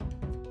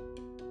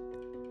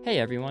Hey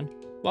everyone,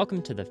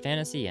 welcome to the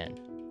Fantasy Inn,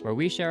 where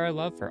we share our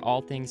love for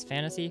all things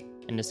fantasy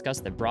and discuss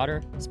the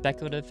broader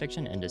speculative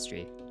fiction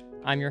industry.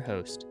 I'm your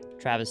host,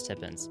 Travis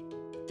Tippins.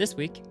 This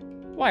week,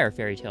 why are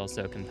fairy tales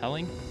so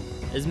compelling?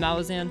 Is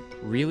Malazan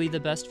really the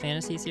best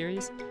fantasy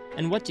series?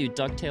 And what do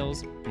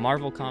DuckTales,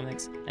 Marvel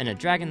Comics, and a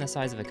dragon the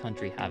size of a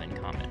country have in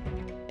common?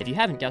 If you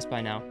haven't guessed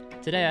by now,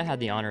 today I had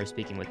the honor of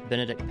speaking with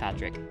Benedict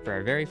Patrick for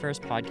our very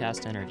first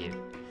podcast interview.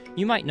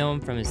 You might know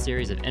him from his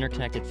series of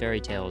interconnected fairy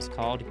tales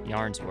called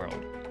Yarn's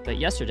World, but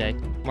yesterday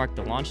marked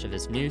the launch of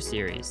his new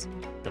series.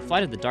 The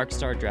Flight of the Dark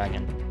Star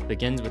Dragon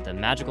begins with a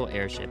magical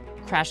airship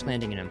crash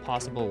landing in an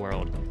impossible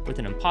world with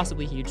an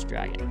impossibly huge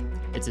dragon.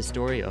 It's a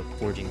story of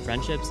forging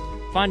friendships,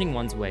 finding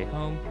one's way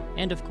home,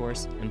 and of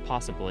course,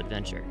 impossible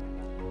adventure.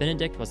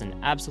 Benedict was an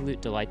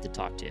absolute delight to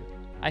talk to.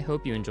 I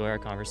hope you enjoy our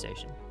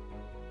conversation.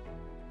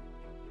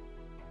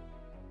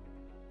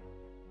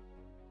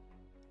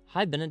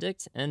 Hi,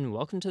 Benedict, and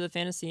welcome to the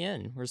Fantasy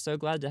Inn. We're so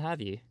glad to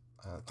have you.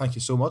 Thank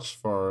you so much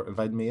for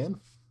inviting me in.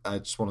 I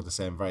just wanted to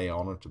say I'm very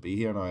honoured to be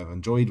here, and I've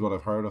enjoyed what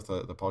I've heard of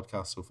the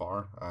podcast so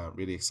far.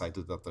 Really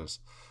excited that there's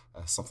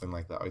something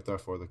like that out there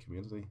for the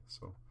community.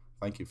 So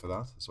thank you for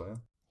that as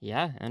well.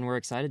 Yeah, and we're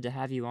excited to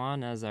have you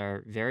on as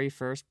our very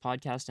first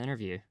podcast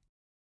interview.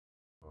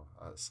 Well,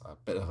 it's a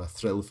bit of a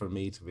thrill for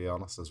me, to be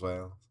honest, as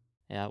well.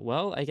 Yeah,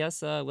 well, I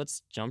guess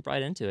let's jump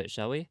right into it,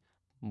 shall we?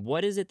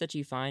 What is it that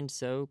you find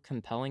so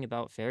compelling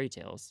about fairy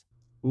tales?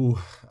 Ooh,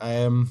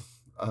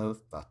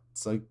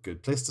 that's a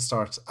good place to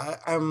start.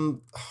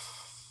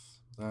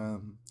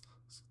 There's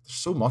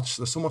so much.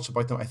 There's so much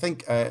about them. I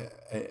think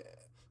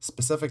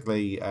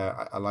specifically,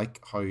 I like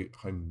how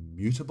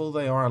mutable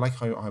they are. I like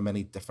how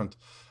many different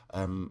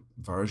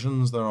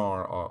versions there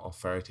are of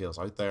fairy tales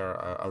out there.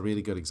 A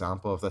really good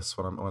example of this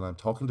when I'm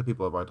talking to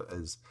people about it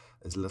is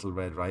Little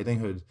Red Riding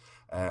Hood,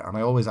 and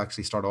I always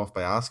actually start off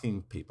by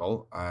asking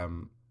people,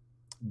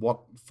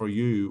 what for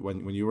you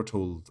when you were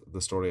told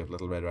the story of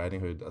Little Red Riding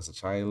Hood as a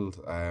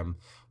child,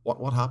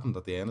 what happened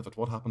at the end of it?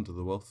 What happened to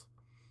the wolf?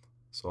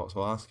 So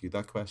I'll ask you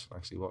that question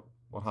actually.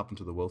 What happened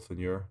to the wolf in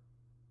your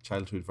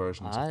childhood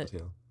versions of the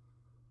tale?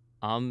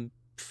 I'm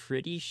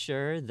pretty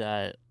sure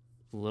that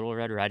Little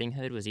Red Riding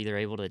Hood was either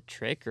able to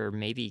trick or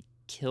maybe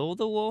kill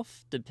the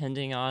wolf,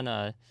 depending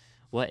on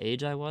what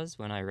age I was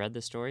when I read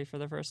the story for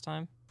the first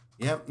time.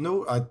 Yeah,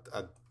 no,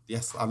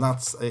 yes, and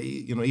that's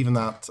even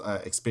that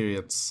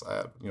experience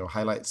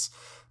highlights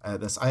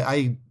this.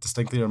 I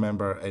distinctly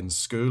remember in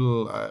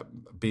school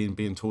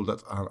being told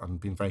that and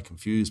being very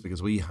confused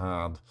because we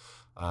had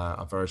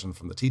a version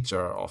from the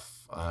teacher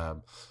of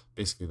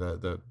basically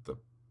the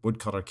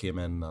woodcutter came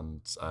in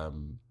and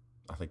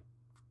I think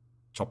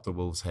chopped the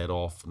wolf's head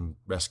off and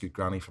rescued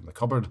Granny from the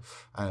cupboard.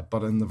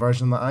 But in the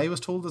version that I was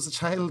told as a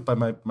child by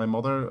my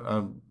mother,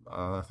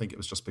 I think it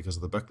was just because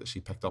of the book that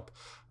she picked up,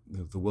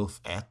 the wolf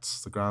ate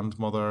the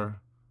grandmother.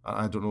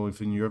 I don't know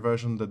if in your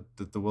version,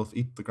 did the wolf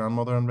eat the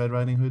grandmother in Red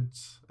Riding Hood?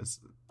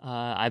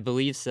 I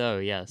believe so,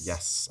 yes.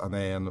 Yes, and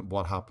then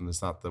what happened is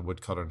that the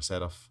woodcutter,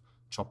 instead of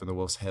chopping the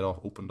wolf's head off,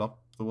 opened up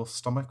the wolf's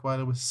stomach while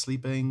it was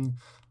sleeping,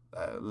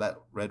 let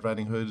Red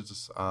Riding Hood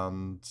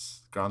and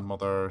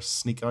grandmother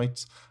sneak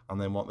out,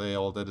 and then what they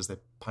all did is they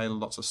piled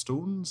lots of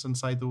stones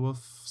inside the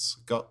wolf's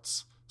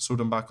guts, sewed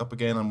him back up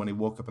again, and when he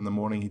woke up in the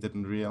morning he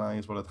didn't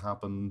realise what had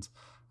happened,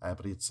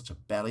 but he had such a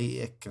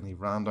belly ache and he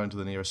ran down to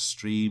the nearest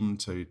stream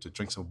to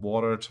drink some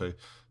water to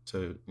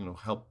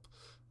help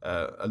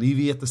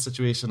alleviate the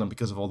situation, and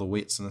because of all the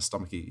weights in his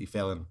stomach he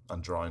fell in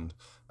and drowned,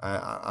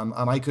 and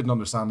I couldn't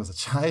understand as a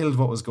child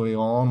what was going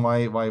on.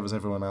 Why was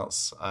everyone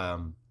else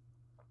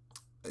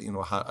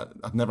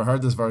I'd never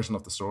heard this version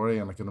of the story,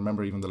 and I can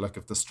remember even the look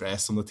of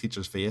distress on the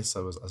teacher's face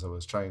as I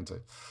was trying to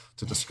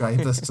describe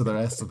this to the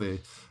rest of the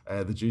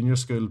junior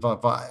school.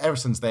 But ever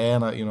since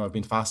then, I've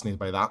been fascinated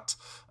by that.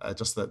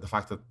 Just the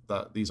fact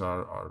that these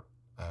are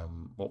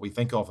what we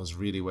think of as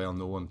really well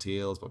known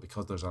tales, but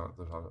because there's a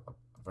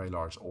very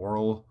large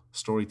oral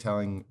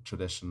storytelling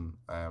tradition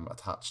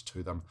attached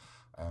to them,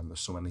 there's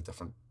so many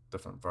different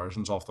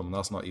versions of them, and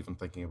that's not even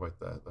thinking about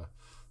the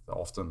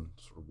often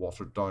sort of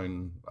watered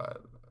down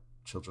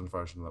children's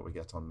version that we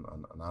get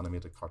on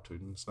animated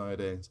cartoons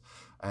nowadays.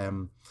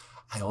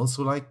 I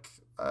also like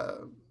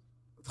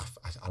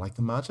I like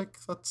the magic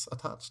that's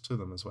attached to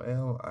them as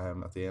well.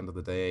 At the end of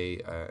the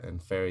day, in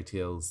fairy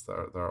tales,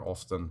 they're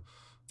often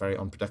very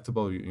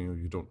unpredictable.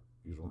 You don't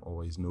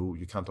always know.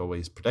 You can't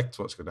always predict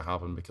what's going to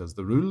happen because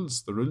the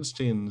rules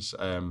change.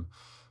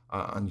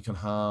 And you can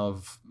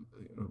have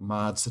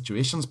mad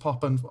situations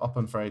pop up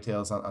in fairy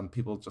tales, and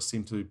people just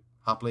seem to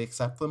happily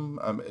accept them.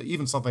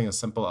 Even something as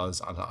simple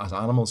as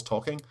animals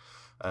talking,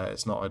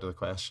 it's not out of the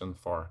question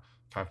for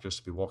characters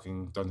to be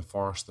walking down the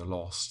forest, they're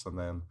lost, and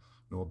then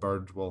a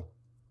bird will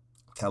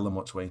tell them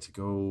which way to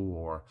go,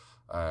 or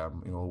a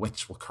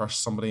witch will curse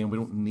somebody, and we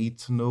don't need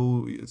to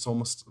know. It's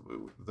almost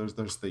there's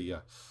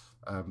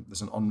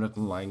an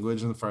unwritten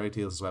language in fairy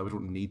tales as well. We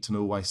don't need to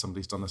know why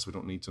somebody's done this. We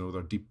don't need to know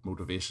their deep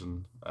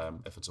motivation.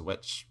 If it's a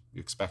witch, you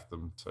expect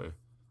them to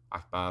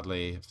act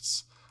badly. If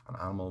it's an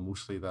animal,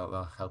 mostly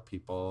they'll help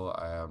people.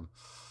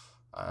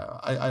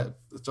 I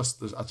just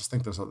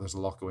think there's a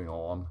lot going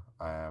on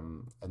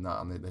in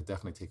that, and they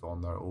definitely take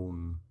on their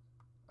own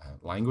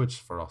language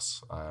for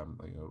us.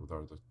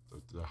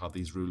 They have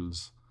these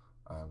rules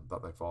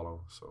that they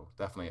follow. So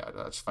definitely,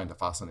 I just find it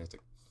fascinating.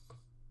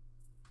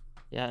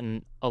 Yeah,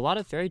 and a lot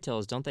of fairy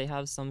tales, don't they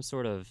have some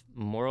sort of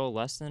moral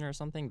lesson or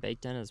something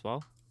baked in as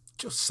well?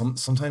 Just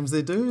sometimes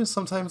they do,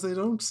 sometimes they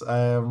don't.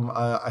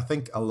 I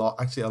think a lot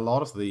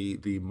of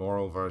the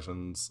moral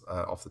versions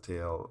of the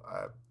tale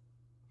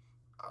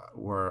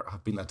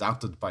have been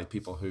adapted by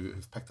people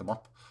who've picked them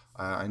up.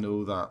 I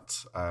know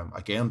that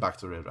again, back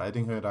to Red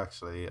Riding Hood.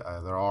 Actually,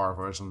 there are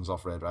versions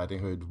of Red Riding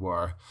Hood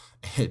where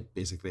it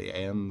basically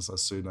ends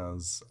as soon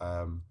as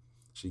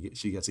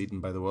she gets eaten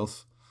by the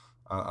wolf,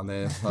 and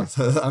then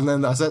and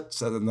then that's it.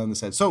 And then they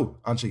said, "So,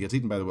 and she gets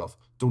eaten by the wolf.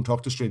 Don't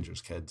talk to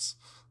strangers, kids."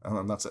 And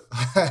then that's it.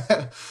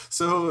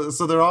 So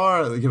there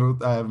are,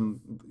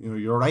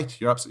 you're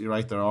right. You're absolutely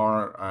right. There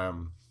are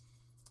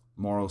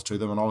morals to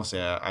them, and obviously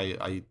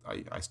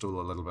I stole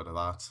a little bit of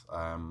that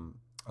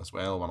as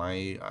well when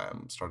I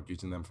started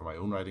using them for my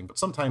own writing. But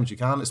sometimes you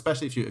can,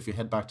 especially if you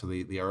head back to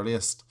the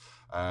earliest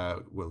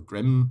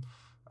Grimm,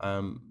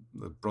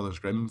 the Brothers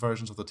Grimm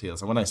versions of the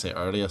tales. And when I say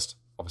earliest,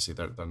 obviously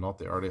they're not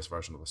the earliest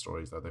version of the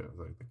stories. They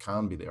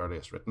can be the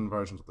earliest written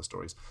versions of the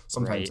stories.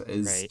 Sometimes it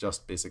is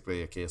just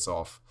basically a case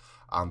of,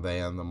 and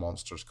then the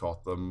monsters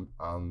caught them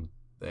and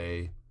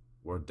they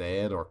were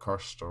dead or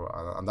cursed,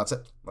 and that's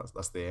it.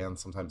 That's the end.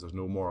 Sometimes there's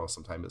no moral.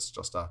 Sometimes it's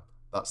just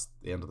that's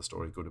the end of the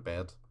story. Go to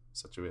bed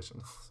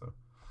situation. So.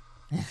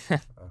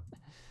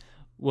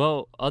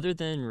 Well, other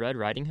than Red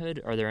Riding Hood,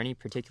 are there any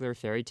particular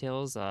fairy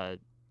tales that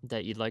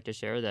you'd like to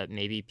share that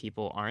maybe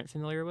people aren't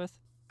familiar with?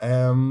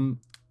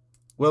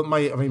 Well,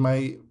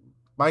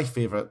 my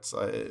favorite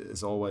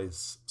is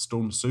always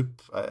Stone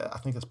Soup. I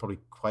think that's probably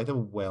quite a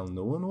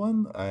well-known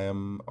one.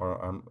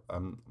 Or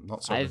I'm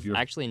not certain I've if you're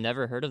actually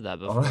never heard of that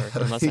before, right.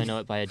 unless I know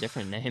it by a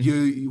different name.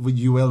 You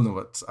will know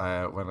it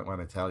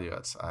when I tell you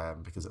it,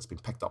 because it's been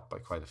picked up by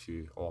quite a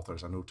few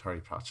authors. I know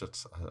Terry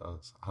Pratchett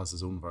has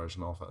his own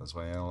version of it as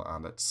well,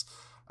 and it's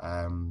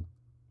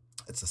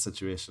a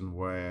situation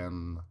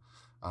when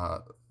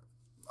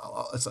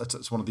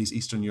it's one of these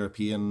Eastern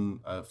European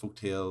folk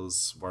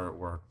tales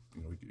where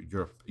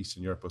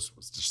Eastern Europe was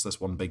just this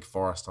one big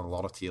forest, and a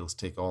lot of tales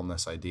take on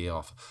this idea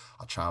of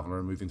a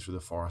traveller moving through the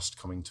forest,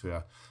 coming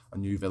to a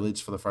new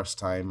village for the first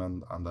time,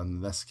 and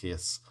in this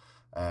case,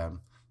 the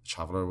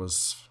traveller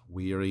was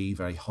weary,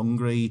 very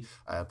hungry,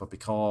 but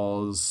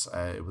because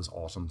it was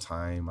autumn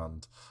time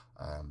and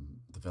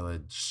the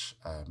village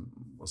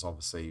was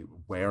obviously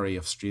wary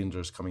of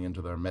strangers coming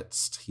into their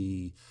midst,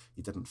 he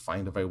didn't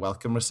find a very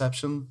welcome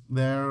reception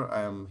there.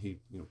 He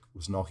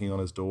was knocking on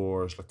his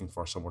doors, looking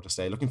for somewhere to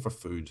stay, looking for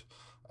food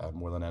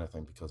more than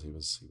anything, because he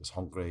was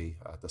hungry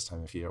at this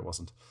time of year. It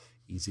wasn't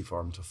easy for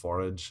him to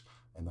forage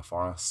in the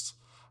forest.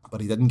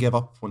 But he didn't give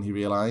up when he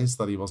realised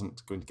that he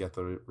wasn't going to get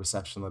the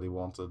reception that he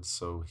wanted.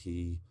 So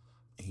he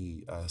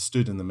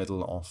stood in the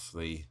middle of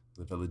the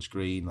village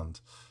green, and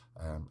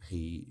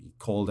he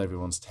called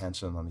everyone's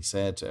attention, and he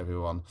said to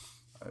everyone,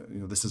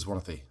 this is one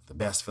of the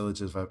best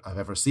villages I've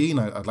ever seen.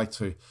 I'd like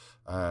to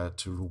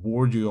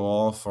reward you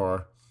all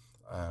for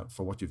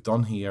what you've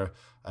done here.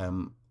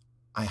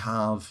 I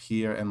have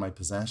here in my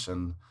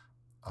possession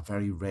a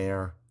very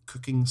rare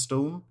cooking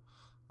stone.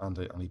 And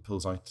he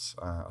pulls out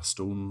a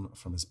stone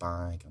from his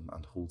bag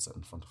and holds it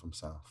in front of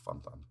himself.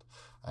 And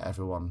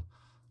everyone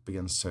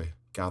begins to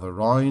gather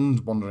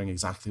round, wondering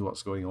exactly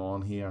what's going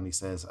on here. And he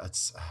says,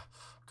 "I've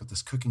got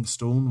this cooking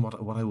stone.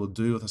 What I will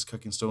do with this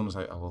cooking stone is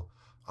I'll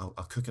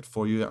cook it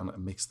for you, and it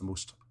makes the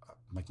most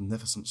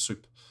magnificent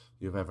soup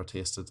you've ever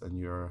tasted in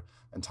your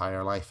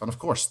entire life." And of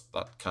course,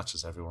 that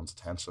catches everyone's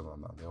attention,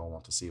 and they all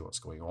want to see what's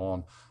going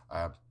on.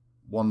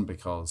 One,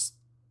 because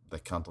they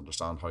can't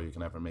understand how you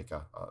can ever make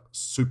a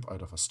soup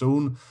out of a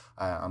stone,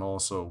 and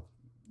also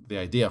the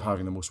idea of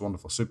having the most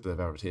wonderful soup they've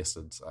ever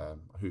tasted.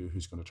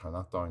 Who's going to turn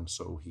that down?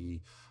 So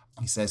he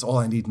says, all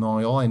I need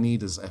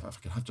is if I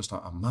could have just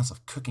a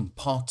massive cooking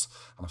pot,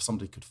 and if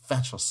somebody could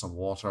fetch us some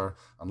water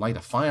and light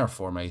a fire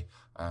for me,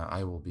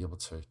 I will be able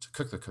to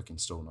cook the cooking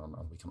stone,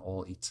 and we can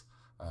all eat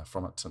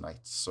from it tonight.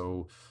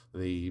 So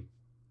the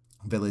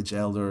village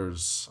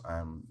elders,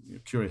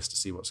 curious to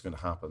see what's going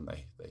to happen,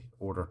 they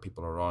order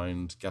people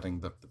around,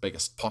 getting the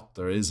biggest pot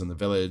there is in the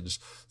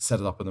village, set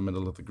it up in the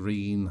middle of the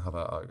green, have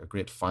a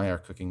great fire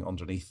cooking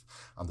underneath,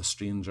 and the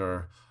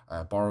stranger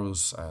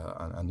borrows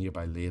a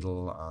nearby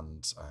ladle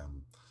and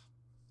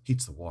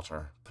heats the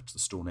water, puts the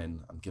stone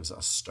in, and gives it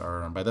a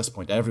stir. And by this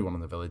point, everyone in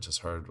the village has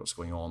heard what's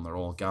going on. They're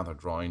all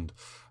gathered round,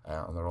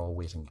 and they're all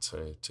waiting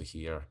to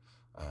hear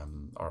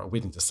or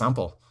waiting to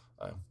sample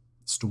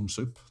stone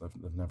soup.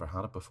 They've never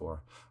had it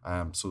before.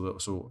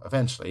 So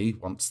eventually,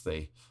 once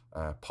the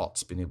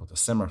pot's been able to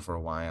simmer for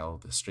a while,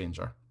 the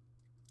stranger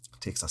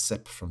takes a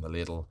sip from the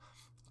ladle,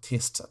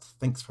 tastes it,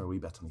 thinks for a wee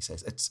bit, and he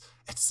says,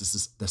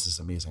 "This is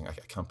amazing. I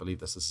can't believe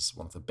this. This is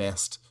one of the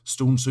best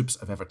stone soups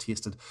I've ever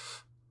tasted.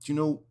 Do you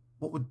know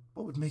what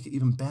would make it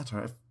even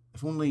better?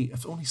 If only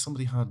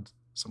somebody had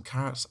some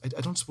carrots. I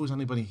don't suppose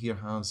anybody here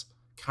has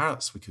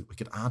carrots. We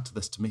could add to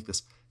this to make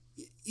this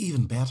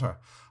even better.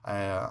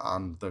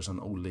 And there's an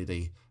old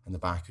lady in the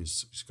back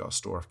who's got a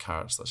store of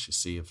carrots that she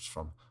saved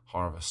from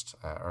harvest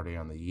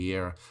earlier in the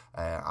year,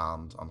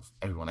 and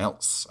everyone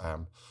else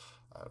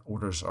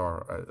orders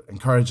or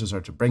encourages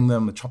her to bring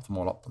them. They chop them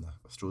all up and they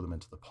throw them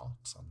into the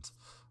pot, and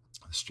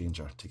the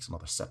stranger takes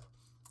another sip.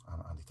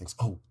 And he thinks,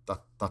 oh,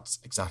 that's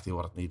exactly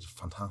what it needed.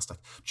 Fantastic.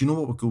 Do you know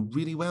what would go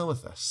really well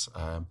with this?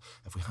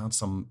 If we had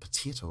some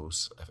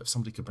potatoes, if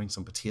somebody could bring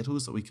some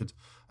potatoes that we could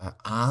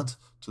add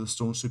to the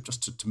stone soup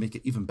just to make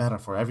it even better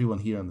for everyone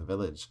here in the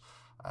village.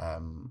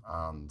 And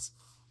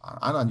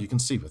you can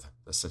see with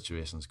the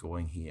situations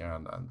going here,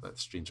 and the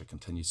stranger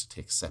continues to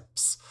take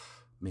sips,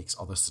 makes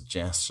other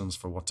suggestions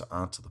for what to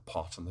add to the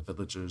pot, and the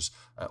villagers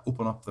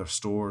open up their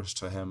stores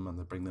to him, and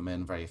they bring them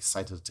in very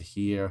excited to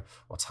hear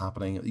what's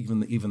happening.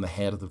 Even the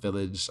head of the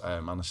village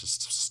manages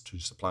to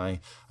supply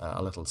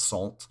a little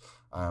salt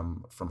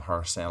from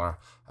her cellar,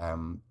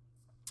 and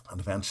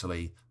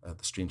eventually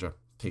the stranger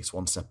takes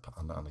one sip,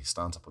 and he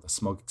stands up with a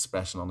smug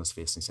expression on his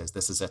face, and he says,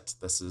 "This is it.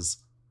 This is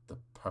the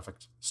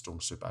perfect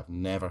stone soup. I've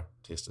never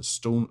tasted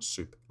stone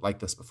soup like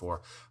this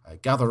before.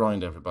 Gather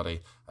round,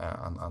 everybody,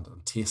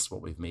 and taste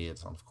what we've made."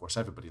 And of course,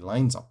 everybody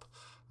lines up.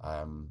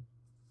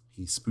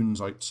 He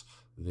spoons out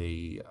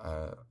the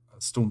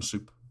stone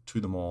soup to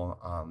them all,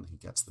 and he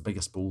gets the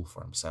biggest bowl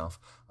for himself.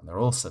 And they're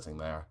all sitting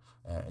there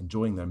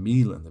enjoying their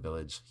meal in the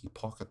village. He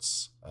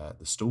pockets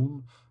the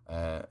stone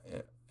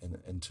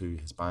into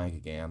his bag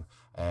again,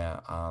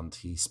 and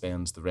he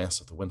spends the rest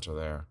of the winter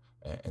there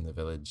in the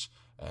village.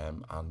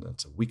 And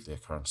it's a weekly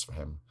occurrence for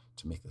him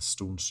to make this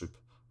stone soup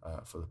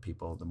for the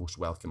people, the most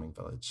welcoming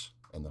village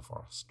in the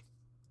forest.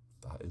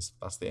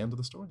 That's the end of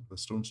the story, the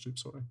stone soup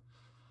story.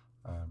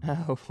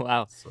 Oh,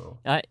 wow. So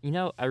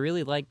I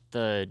really like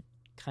the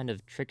kind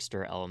of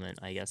trickster element,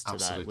 I guess, to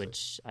absolutely. that,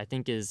 which I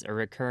think is a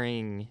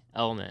recurring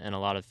element in a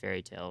lot of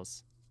fairy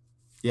tales.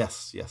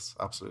 Yes,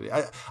 absolutely.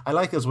 I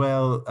like as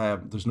well.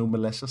 There's no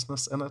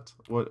maliciousness in it,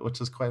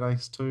 which is quite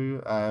nice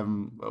too.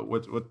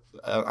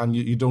 And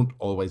you don't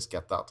always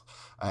get that.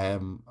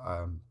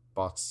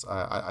 But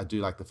I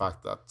do like the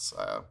fact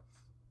that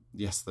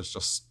yes, there's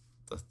just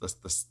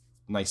this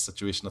nice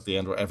situation at the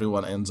end where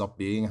everyone ends up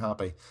being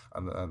happy,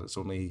 and it's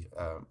only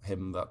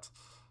him that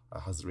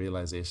has the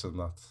realization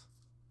that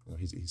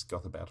he's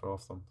got the better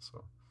of them.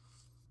 So.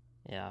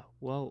 Yeah,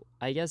 well,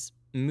 I guess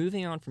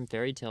moving on from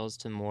fairy tales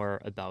to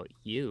more about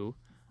you,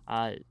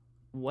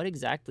 what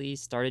exactly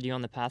started you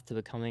on the path to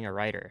becoming a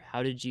writer?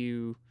 How did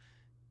you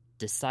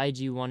decide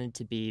you wanted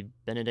to be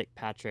Benedict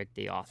Patrick,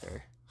 the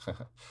author?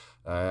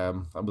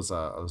 That was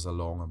a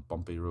long and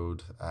bumpy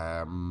road.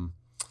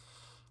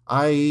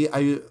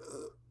 I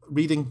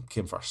reading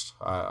came first.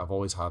 I've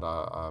always had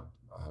a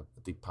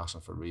deep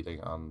passion for reading,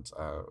 and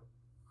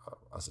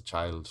as a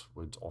child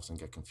would often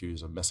get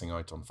confused of missing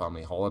out on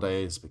family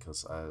holidays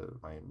because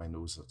my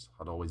nose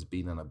had always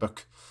been in a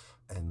book,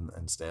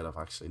 instead of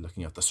actually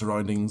looking at the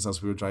surroundings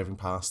as we were driving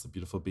past the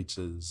beautiful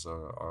beaches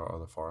or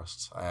the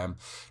forests.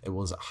 It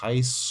was at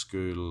high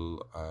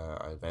school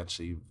I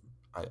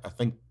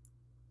think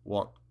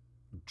what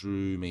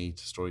drew me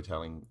to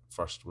storytelling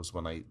first was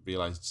when I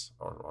realized,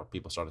 or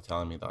people started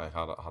telling me that I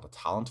had a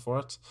talent for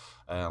it,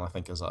 and I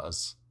think as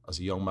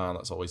a young man,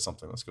 that's always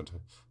something that's going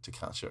to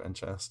catch your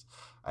interest.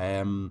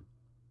 I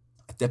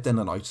dipped in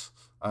and out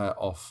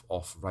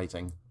of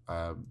writing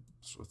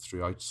sort of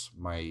throughout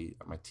my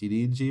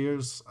teenage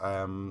years.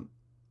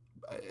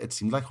 It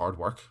seemed like hard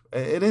work.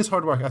 It is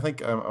hard work. I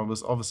think I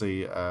was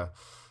obviously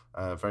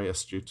very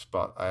astute,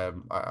 but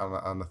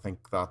I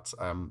think that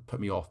put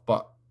me off.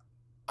 But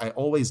I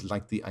always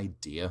liked the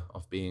idea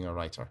of being a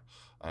writer,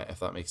 if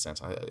that makes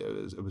sense.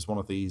 It was one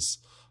of these.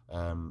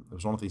 It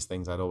was one of these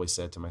things I'd always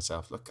said to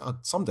myself, look,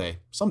 God, someday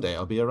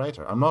I'll be a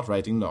writer. I'm not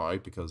writing now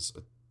because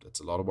it's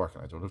a lot of work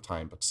and I don't have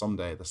time, but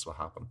someday this will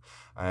happen.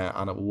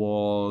 And it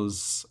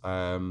was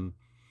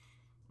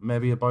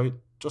maybe about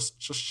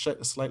just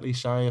slightly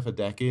shy of a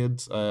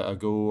decade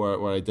ago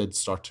where I did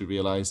start to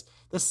realize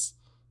this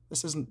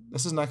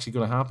isn't actually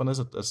going to happen, is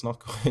it? It's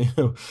not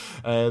going.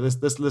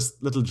 This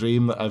little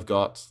dream that I've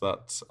got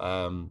that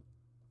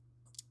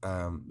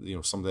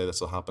someday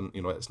this will happen.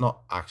 It's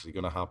not actually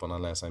going to happen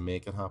unless I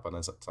make it happen,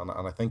 is it? And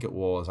I think it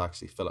was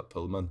actually Philip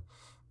Pullman.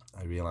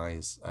 I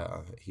realise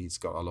he's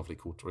got a lovely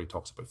quote where he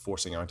talks about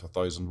forcing out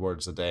 1,000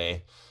 words a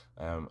day,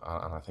 and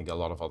I think a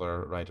lot of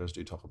other writers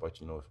do talk about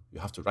you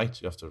have to write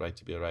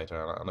to be a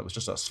writer, and it was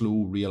just a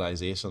slow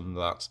realisation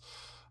that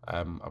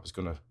I was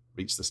going to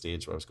reach the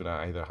stage where I was going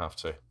to either have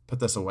to put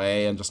this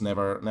away and just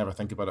never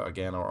think about it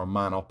again, or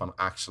man up and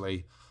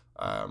actually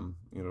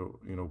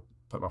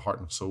put my heart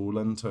and soul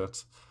into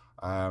it.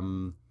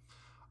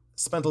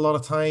 Spent a lot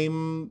of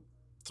time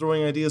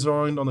throwing ideas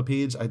around on the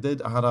page. I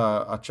had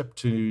a trip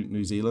to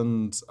New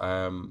Zealand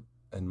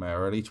in my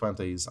early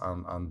 20s,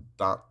 and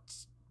that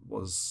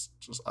was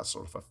just a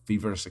sort of a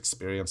feverish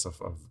experience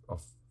of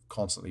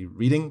constantly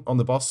reading on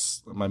the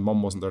bus. My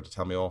mum wasn't there to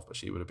tell me off, but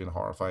she would have been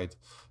horrified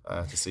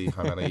to see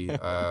how many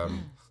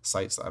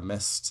sites that I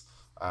missed.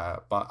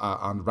 but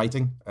and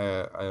writing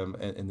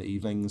in the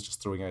evenings,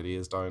 just throwing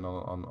ideas down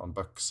on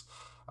books.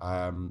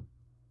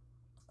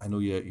 I know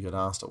you had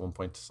asked at one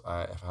point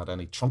if I had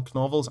any trunk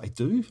novels. I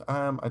do.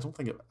 I don't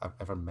think I've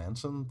ever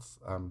mentioned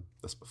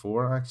this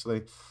before,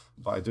 actually,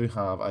 but I do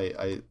have.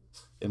 I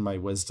in my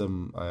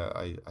wisdom,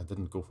 I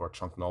didn't go for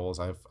trunk novels.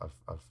 I've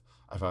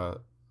a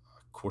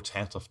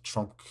quartet of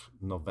trunk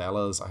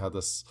novellas. I had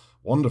this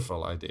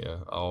wonderful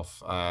idea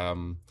of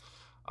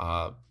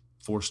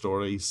 4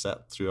 stories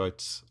set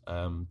throughout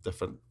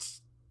different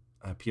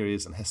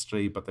periods in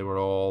history, but they were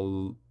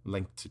all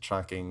linked to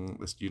tracking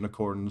this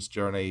unicorn's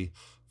journey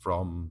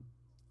from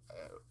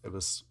it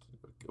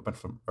went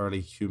from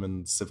early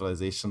human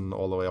civilization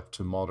all the way up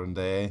to modern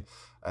day,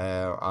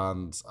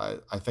 and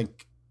I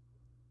think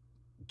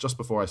just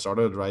before I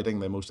started writing,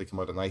 they mostly come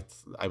out at night.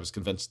 I was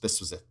convinced this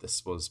was it.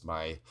 This was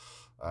my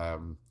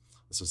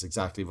this was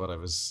exactly what I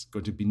was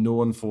going to be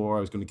known for. I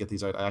was going to get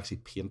these out. I actually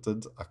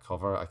painted a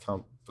cover. I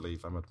can't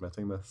believe I'm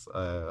admitting this.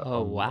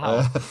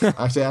 Wow.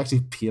 I actually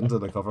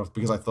painted a cover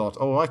because I thought,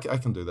 oh, I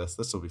can do this.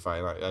 This will be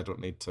fine. I don't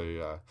need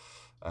to.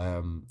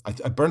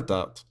 I burnt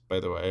that, by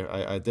the way.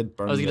 I did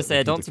burn. I was going to say,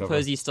 I don't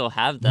suppose you still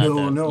have that.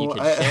 No. You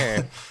could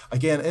share.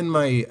 Again, in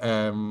my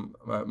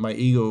my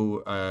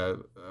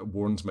ego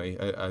warns me.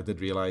 I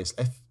did realize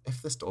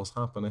if this does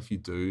happen, if you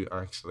do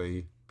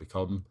actually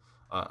become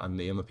a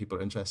name that people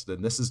are interested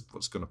in, this is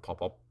what's going to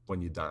pop up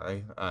when you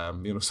die.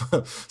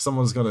 So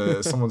someone's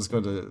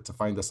going to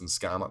find this and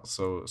scan it.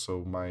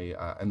 So my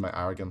in my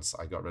arrogance,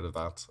 I got rid of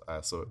that.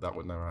 So that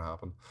would never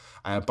happen.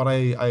 But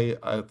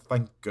I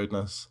thank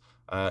goodness.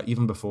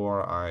 Even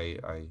before I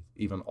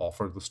even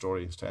offered the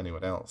stories to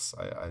anyone else,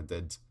 I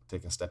did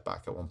take a step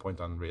back at one point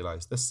and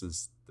realize this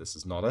is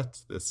not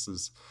it.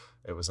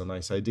 It was a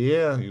nice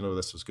idea,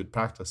 this was good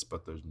practice,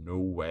 but there's no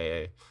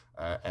way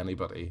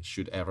anybody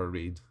should ever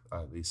read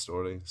these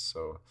stories.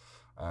 So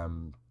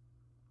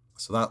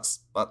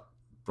that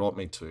brought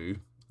me to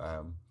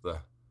the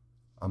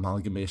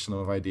amalgamation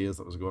of ideas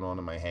that was going on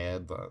in my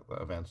head that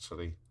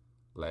eventually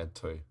led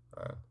to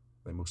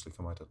they mostly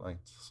come out at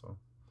night. So.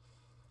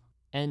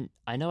 And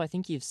I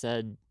think you've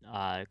said,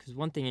 because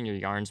one thing in your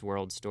Yarns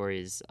World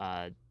stories,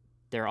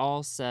 they're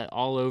all set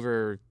all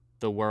over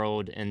the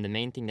world, and the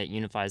main thing that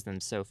unifies them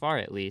so far,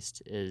 at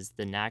least, is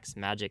the Nax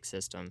magic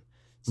system.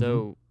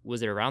 So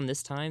was it around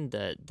this time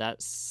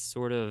that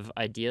sort of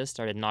idea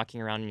started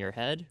knocking around in your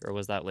head, or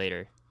was that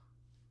later?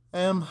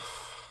 I've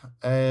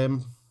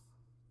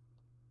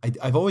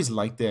always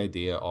liked the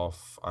idea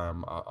of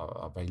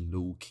a very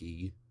low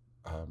key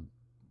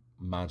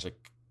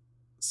magic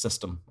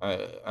system,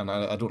 and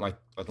I don't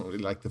really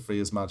like the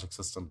phrase magic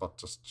system, but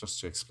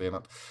just to explain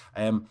it,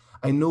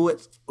 I know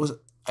it was.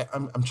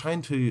 I'm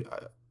trying to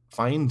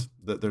find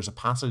that there's a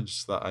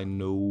passage that I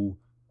know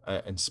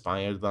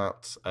inspired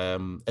that.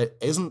 It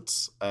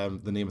isn't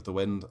The Name of the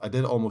Wind. I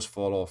did almost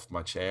fall off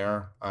my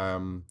chair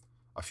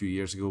a few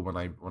years ago when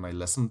I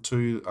listened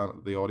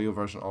to the audio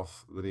version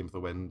of The Name of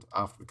the Wind,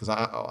 after, because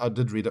I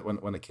did read it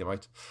when it came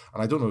out,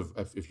 and I don't know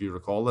if you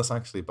recall this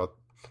actually, but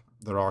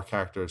there are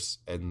characters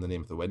in The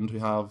Name of the Wind who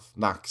have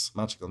knacks,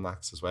 magical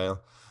knacks as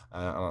well.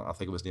 And I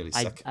think it was nearly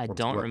sick. I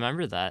don't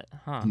remember that.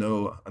 Huh.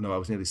 No, I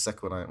was nearly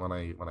sick when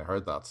I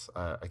heard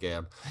that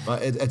again.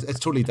 But it's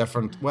totally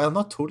different. Well,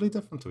 not totally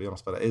different, to be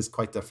honest, but it is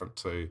quite different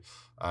to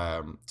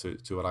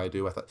what I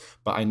do with it.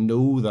 But I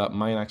know that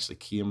mine actually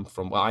came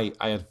from. Well,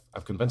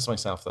 I've convinced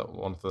myself that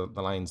one of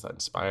the lines that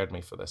inspired me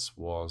for this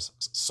was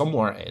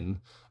somewhere in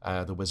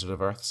The Wizard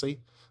of Earthsea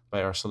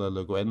by Ursula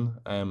Le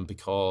Guin,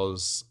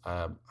 because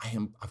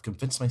I've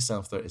convinced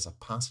myself there is a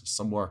passage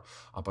somewhere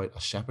about a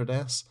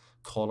shepherdess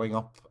calling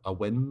up a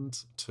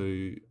wind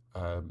to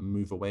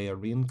move away a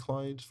rain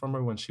cloud from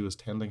her when she was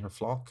tending her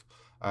flock.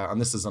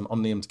 And this is an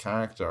unnamed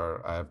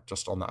character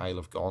just on the Isle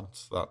of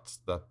Gaunt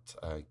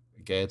that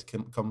Ged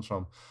comes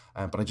from.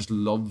 But I just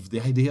love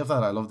the idea of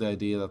that. I love the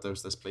idea that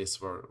there's this place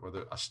where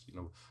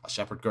a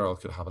shepherd girl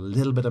could have a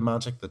little bit of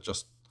magic that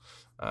just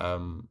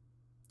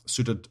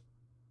suited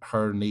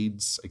her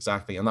needs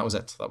exactly, and that was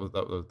it. That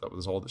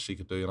was all that she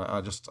could do, and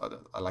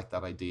I like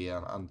that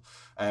idea.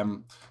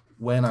 And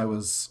when I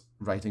was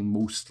writing,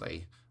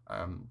 mostly,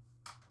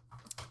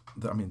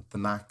 the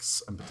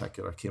Nax in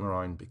particular came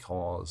around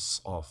because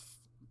of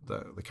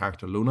the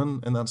character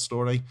Lonan in that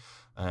story.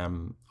 I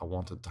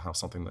wanted to have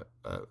something that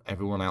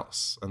everyone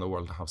else in the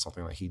world to have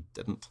something that he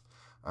didn't,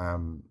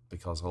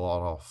 because a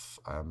lot of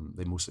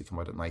They Mostly Come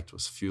Out at Night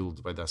was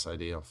fueled by this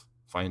idea of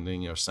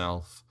finding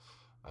yourself.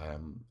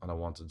 And I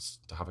wanted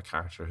to have a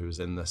character who was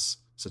in this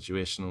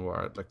situation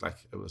where it looked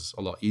like it was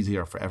a lot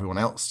easier for everyone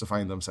else to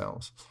find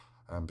themselves,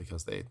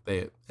 because they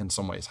in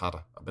some ways had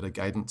a bit of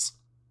guidance,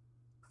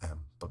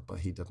 but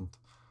he didn't.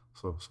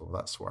 So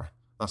that's where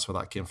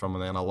that came from.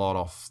 And then a lot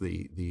of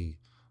the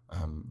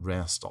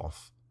rest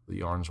of the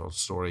Yarns World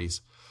stories,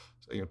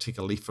 take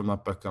a leaf from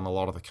that book, and a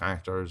lot of the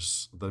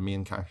characters, the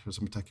main characters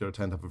in particular,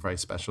 tend to have a very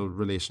special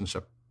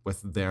relationship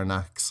with their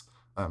Nax.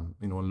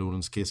 In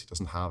Lonan's case, he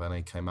doesn't have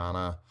any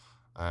Kaimana.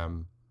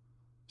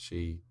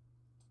 She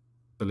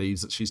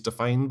believes that she's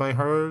defined by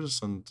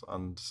hers, and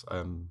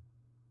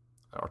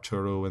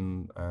Arturo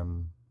in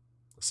the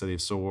City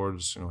of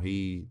Swords.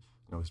 He's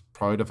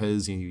proud of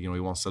his. He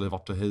wants to live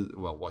up to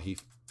what he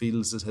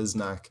feels is his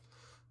knack.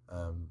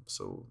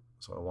 So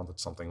I wanted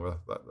something that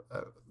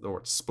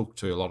spoke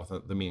to a lot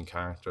of the main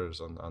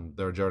characters and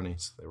their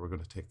journeys they were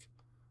going to take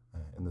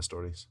in the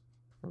stories.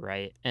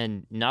 Right.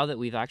 And now that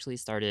we've actually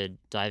started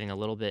diving a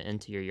little bit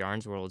into your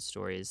Yarns World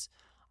stories,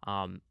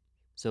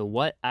 so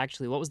what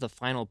was the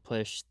final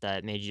push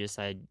that made you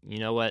decide, you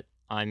know what,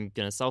 I'm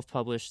going to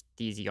self-publish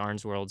these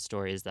Yarns World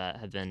stories that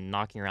have been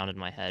knocking around in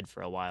my head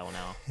for a while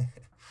now?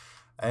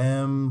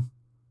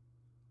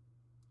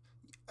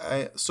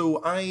 I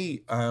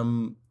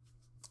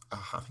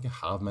think I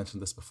have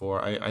mentioned this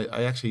before.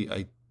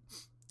 I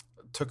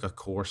took a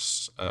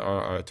course,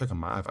 I've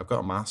got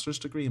a master's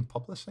degree in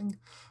publishing.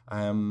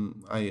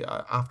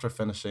 After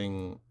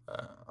finishing,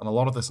 and a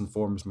lot of this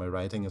informs my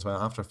writing as well.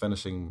 After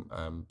finishing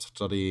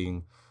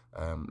studying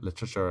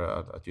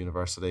literature at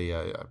university,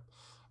 I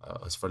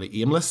was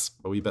fairly aimless,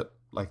 a wee bit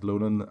like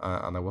Lonan,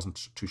 and I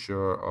wasn't too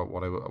sure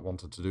what I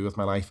wanted to do with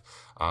my life.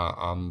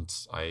 And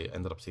I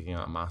ended up taking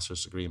a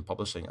master's degree in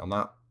publishing, and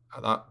that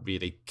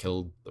really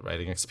killed the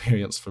writing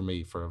experience for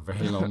me for a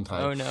very long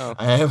time. Oh no!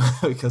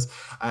 Because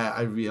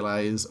I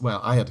realized,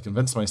 I had to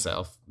convince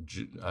myself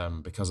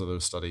because of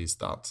those studies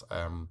that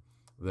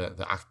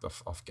the act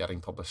of getting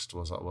published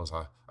was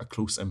a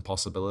close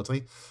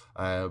impossibility,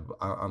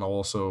 and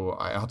also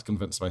I had to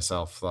convince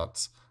myself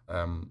that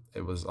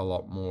it was a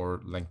lot more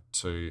linked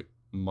to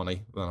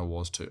money than it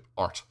was to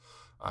art,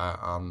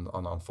 and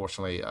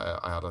unfortunately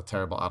I had a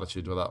terrible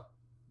attitude with that.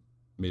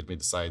 Made me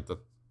decide that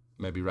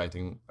maybe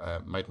writing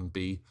mightn't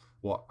be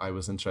what I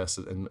was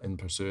interested in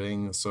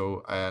pursuing.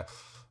 So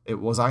it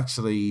was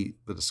actually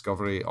the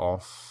discovery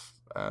of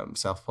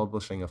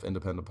self-publishing, of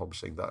independent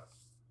publishing, that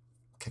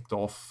kicked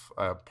off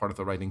part of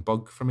the writing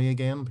bug for me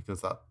again,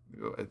 because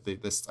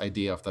this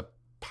idea of the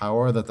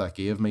power that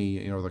gave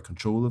me, the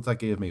control that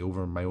gave me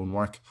over my own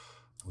work,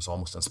 was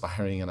almost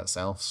inspiring in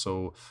itself.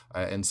 So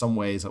in some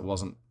ways it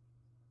wasn't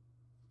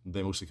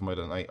They Mostly Come Out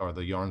at Night or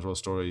the Yarns World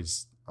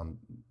stories and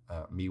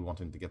me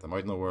wanting to get them out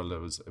in the world.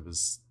 It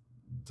was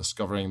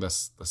discovering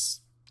this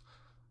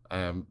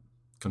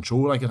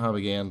control I could have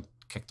again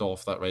kicked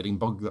off that writing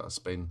bug that has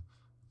been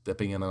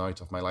dipping in and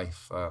out of my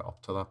life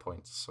up to that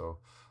point. So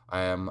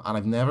and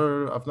I've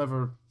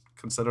never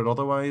considered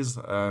otherwise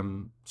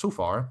so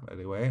far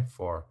anyway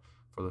for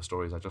the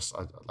stories. I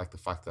like the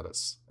fact that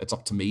it's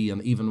up to me,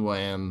 and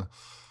even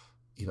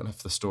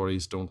if the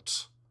stories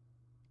don't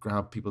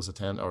grab people's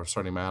attention, or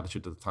certainly my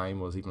attitude at the time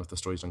was, even if the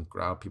stories don't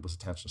grab people's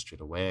attention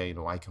straight away,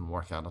 I can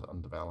work at it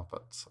and develop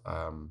it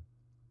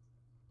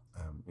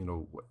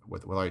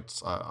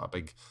without a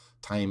big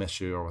time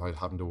issue, or without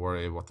having to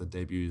worry what the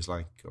debut is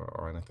like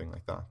or anything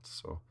like that.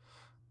 So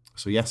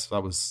yes,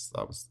 that was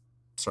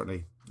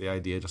certainly the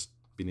idea. Just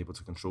being able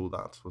to control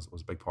that was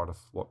a big part of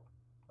what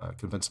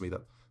convinced me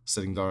that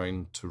sitting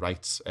down to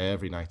write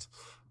every night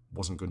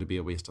wasn't going to be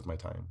a waste of my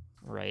time.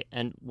 Right.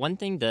 And one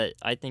thing that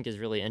I think is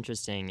really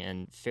interesting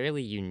and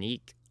fairly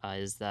unique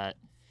is that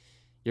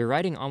you're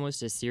writing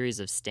almost a series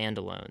of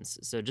standalones.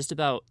 So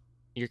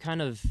you're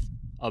kind of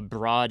a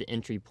broad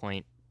entry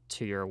point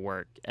to your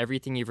work.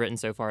 Everything you've written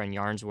so far in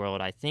Yarns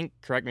World, I think,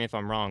 correct me if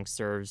I'm wrong,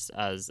 serves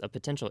as a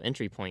potential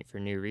entry point for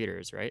new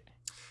readers, right?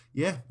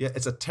 Yeah,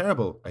 it's a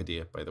terrible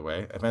idea, by the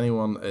way. If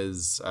anyone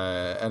is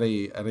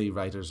any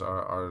writers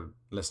are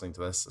listening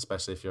to this,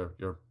 especially if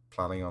you're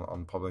planning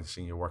on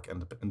publishing your work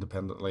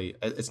independently,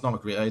 it's not a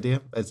great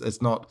idea.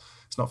 It's not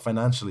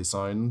financially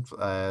sound.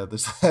 But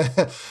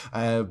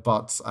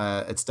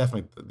it's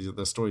definitely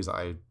the stories that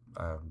I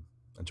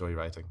enjoy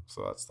writing.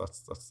 So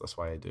that's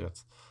why I do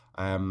it.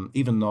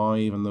 Even now,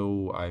 even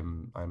though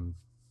I'm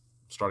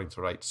starting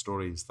to write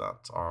stories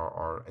that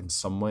are in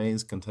some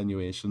ways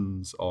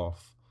continuations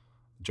of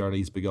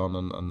journeys begun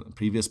on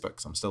previous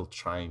books, I'm still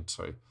trying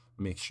to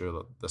make sure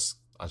that this,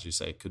 as you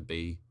say, could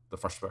be the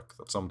first book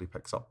that somebody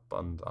picks up,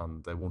 and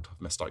they won't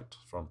have missed out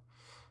from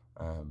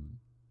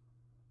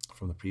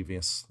the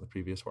previous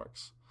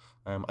works.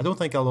 I don't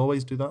think I'll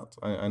always do that.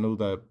 I know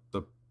that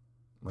the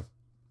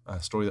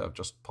story that I've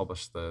just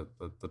published, the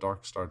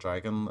Dark Star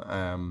Dragon,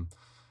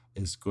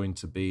 is going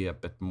to be a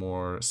bit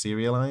more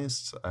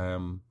serialized.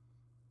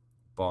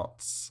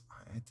 But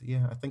I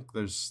think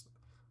there's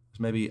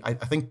maybe I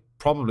think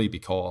probably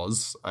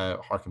because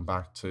harking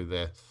back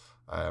to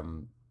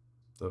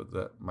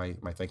my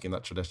thinking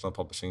that traditional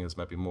publishing is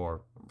maybe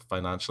more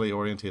financially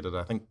orientated.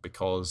 I think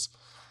because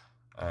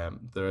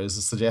there is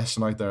a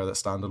suggestion out there that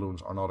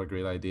standalones are not a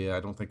great idea. I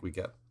don't think we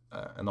get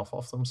enough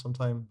of them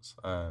sometimes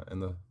in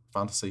the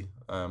fantasy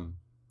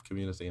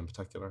community in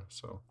particular.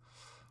 So.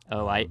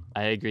 I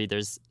agree.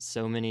 There's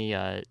so many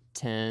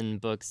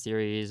 10-book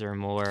series or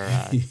more.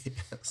 Yes.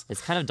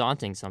 It's kind of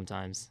daunting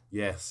sometimes.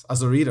 Yes,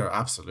 as a reader,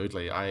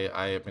 absolutely.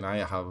 I mean,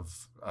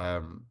 I've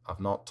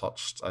not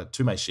touched,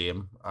 to my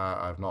shame,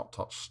 I've not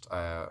touched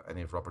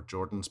any of Robert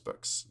Jordan's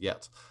books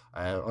yet,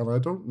 and I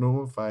don't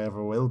know if I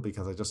ever will,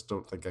 because I just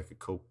don't think I could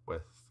cope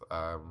with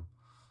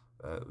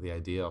the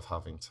idea of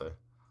having to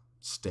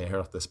stare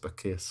at this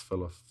bookcase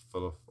full of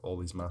all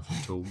these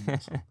massive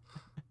tomes.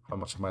 How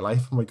much of my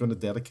life am I going to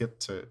dedicate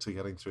to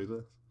getting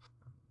through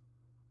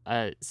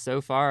this?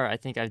 So far, I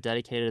think I've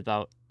dedicated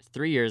about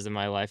 3 years of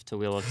my life to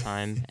Wheel of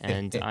Time,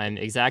 and I'm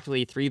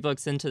exactly 3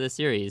 books into the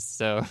series,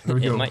 so There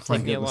we it go. might My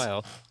take me a goodness.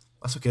 while.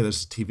 That's okay.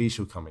 There's a TV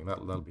show coming.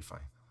 That'll be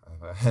fine.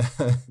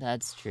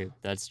 That's true.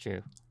 That's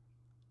true.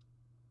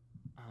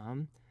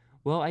 Um,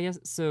 well, I guess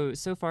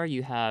so far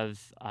you have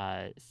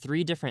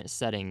 3 different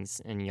settings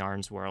in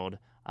Yarn's world.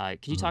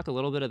 Could you Mhm. talk a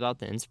little bit about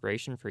the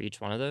inspiration for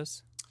each one of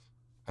those?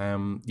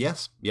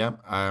 Yes, yeah.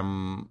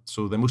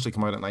 So they mostly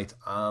come out at night,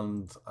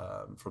 and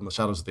from the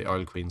shadows of the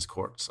Owl Queen's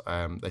court,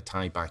 they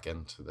tie back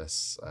into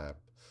this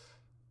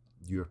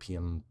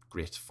European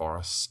great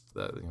forest,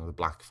 the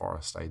Black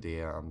Forest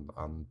idea,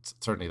 and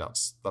certainly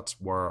that's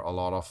where a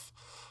lot of,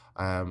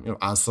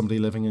 as somebody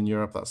living in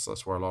Europe,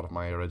 that's where a lot of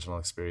my original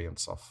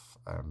experience of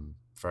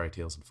fairy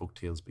tales and folk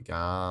tales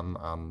began,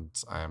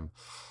 and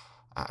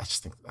I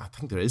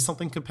think there is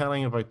something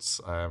compelling about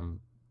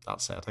that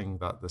setting,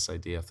 that this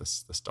idea of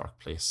this dark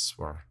place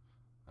where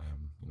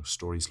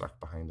stories lurk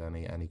behind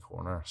any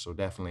corner. So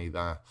definitely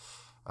the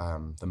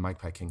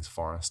Magpie King's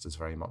forest is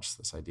very much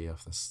this idea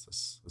of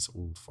this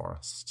old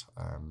forest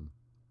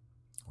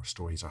where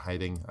stories are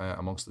hiding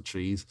amongst the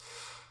trees.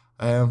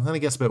 Then it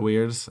gets a bit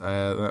weird.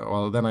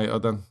 Then I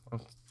don't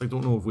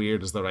know if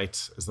weird is the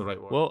right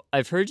word. Well,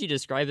 I've heard you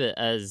describe it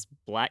as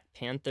Black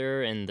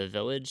Panther and the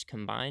Village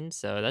combined,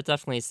 so that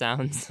definitely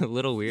sounds a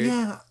little weird.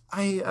 Yeah,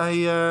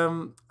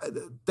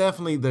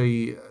 definitely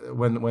the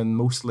when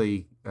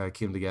mostly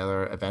came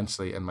together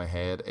eventually in my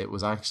head, it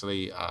was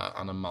actually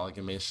an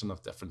amalgamation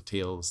of different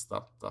tales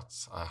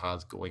that I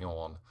had going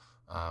on.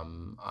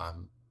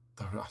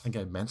 I think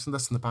I mentioned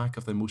this in the back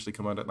of They Mostly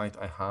Come Out at Night.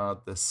 I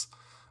had this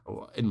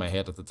in my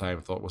head at the time.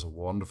 I thought it was a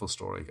wonderful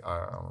story.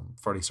 I'm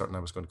fairly certain I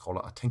was going to call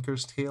it A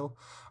Tinker's Tale,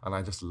 and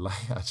I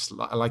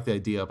like the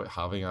idea about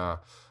having a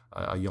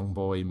young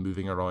boy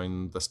moving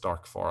around this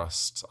dark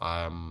forest.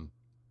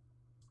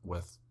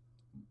 With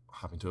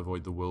having to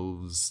avoid the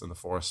wolves in the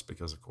forest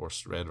because, of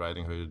course, Red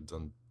Riding Hood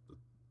and the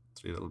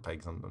Three Little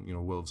Pigs and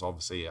wolves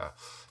obviously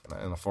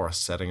in a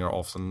forest setting are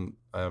often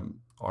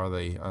are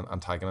the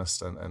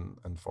antagonist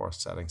in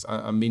forest settings.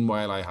 And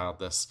meanwhile, I had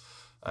this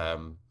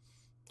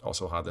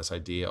also had this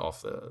idea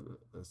of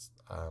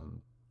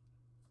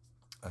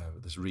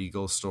this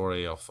regal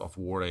story of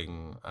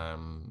warring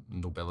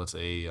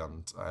nobility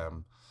and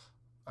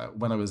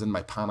when I was in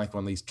my panic,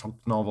 one of these trunk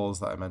novels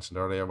that I mentioned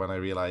earlier, when I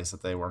realized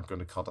that they weren't going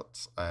to cut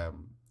it, I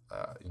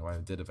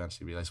did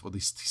eventually realize, well,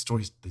 these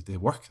stories they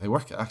work. It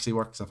actually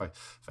works if I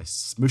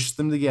smush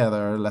them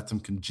together, let them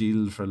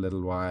congeal for a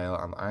little while,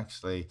 and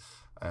actually,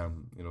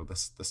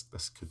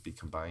 this could be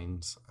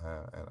combined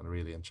in a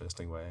really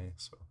interesting way.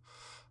 So,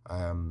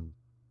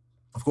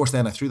 of course,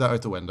 then I threw that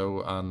out the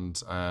window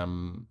and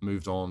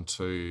moved on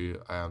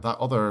to that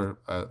other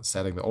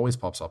setting that always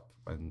pops up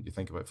when you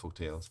think about folk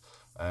tales,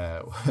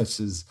 which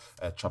is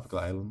tropical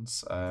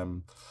islands.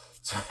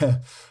 So,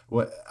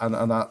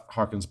 and that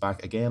harkens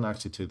back again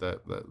actually to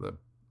the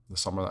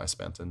summer that I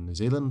spent in New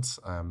Zealand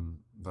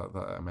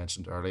that I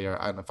mentioned earlier.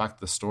 And in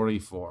fact, the story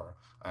for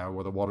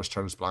Where the Waters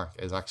Turns Black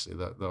is actually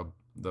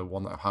the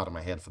one that I've had in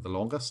my head for the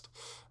longest.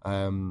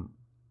 And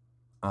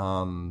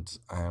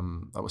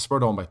that was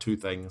spurred on by 2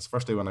 things.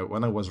 Firstly,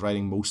 when I was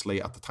writing mostly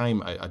at the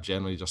time, I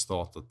generally just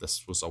thought that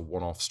this was a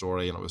one-off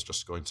story and it was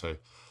just going to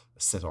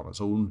sit on its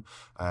own.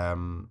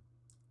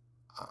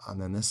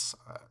 And then this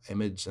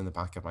image in the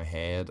back of my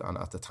head, and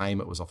at the time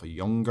it was of a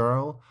young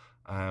girl,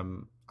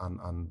 and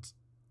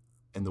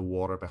in the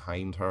water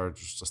behind her,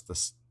 there's just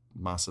this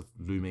massive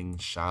looming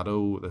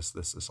shadow,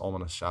 this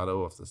ominous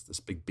shadow of this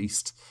big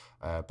beast.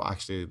 But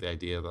actually, the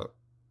idea that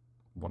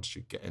once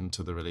you get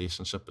into the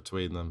relationship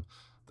between them,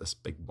 this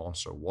big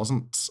monster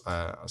wasn't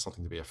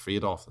something to be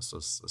afraid of. This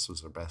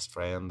was her best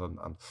friend, and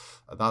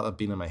that had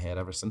been in my head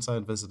ever since I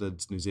had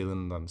visited New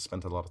Zealand and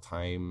spent a lot of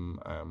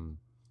time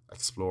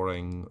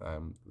exploring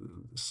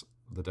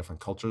the different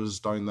cultures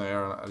down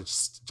there. And it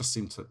just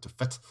seemed to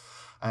fit.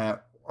 And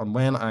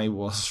when I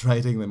was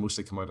writing They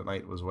Mostly Come Out at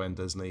Night was when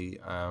Disney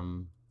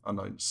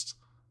announced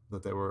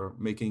that they were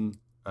making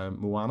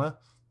Moana.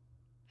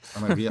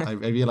 And I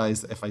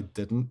realized if I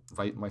didn't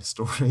write my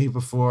story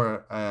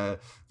before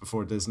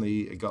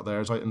Disney got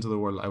theirs out into the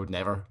world, I would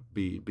never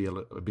be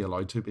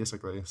allowed to,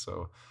 basically.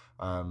 So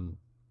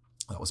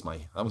that was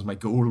my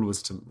goal,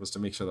 was to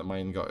make sure that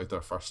mine got out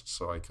there first,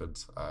 so I could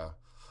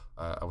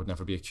I would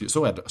never be accused.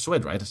 So I'd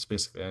write it.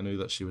 Basically, I knew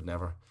that she would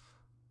never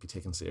be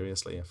taken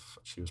seriously if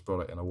she was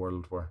brought out in a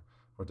world where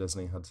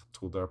Disney had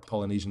told their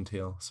Polynesian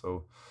tale.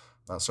 So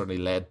that certainly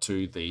led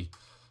to the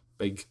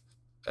big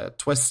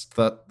twist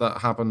that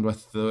happened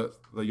with the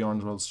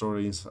Yarns World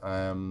stories,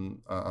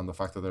 and the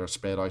fact that they're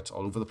spread out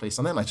all over the place.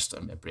 And then I just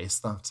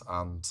embraced that.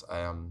 And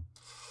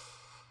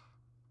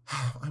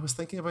I was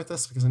thinking about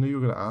this because I knew you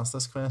were going to ask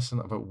this question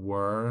about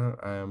where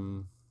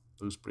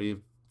those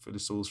brave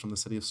foolish souls from the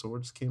City of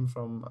Swords came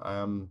from.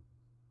 And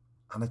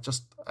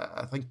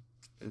I think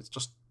it's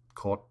just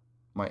caught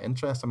my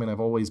interest. I mean, I've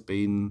always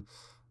been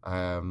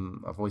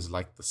I've always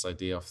liked this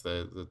idea of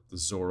the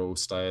Zorro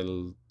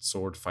style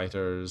sword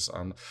fighters,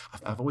 and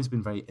I've always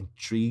been very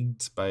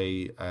intrigued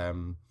by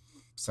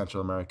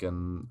Central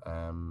American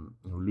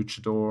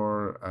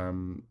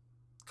luchador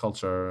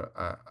culture.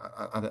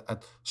 I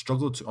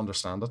struggled to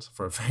understand it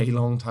for a very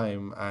long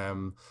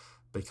time,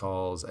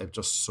 because it's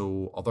just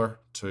so other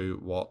to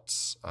what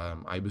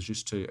I was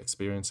used to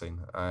experiencing.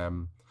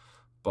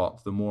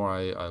 But the more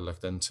I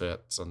looked into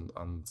it, and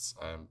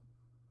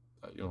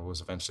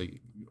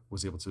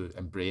was able to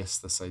embrace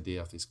this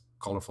idea of these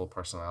colorful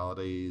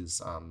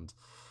personalities, and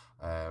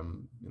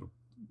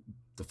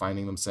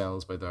defining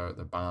themselves by their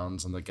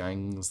bands and the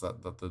gangs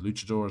that the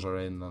luchadors are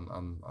in,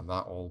 and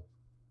that all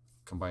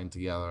combined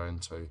together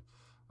into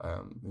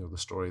the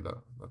story that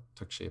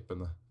took shape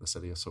in the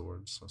City of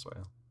Swords as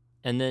well.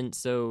 And then,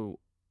 so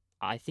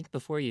I think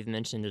before you've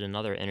mentioned in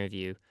another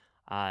interview,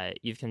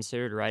 you've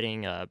considered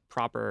writing a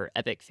proper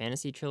epic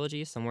fantasy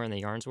trilogy somewhere in the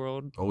Yarns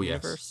World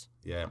universe?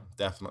 Yes. Yeah,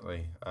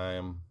 definitely.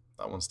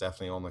 That one's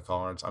definitely on the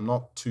cards. I'm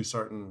not too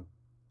certain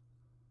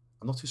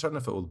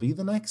if it will be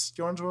the next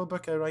Yarns World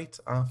book I write.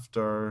 At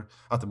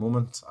the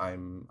moment,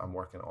 I'm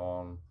working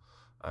on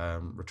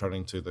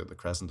returning to the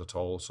Crescent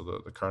Atoll. So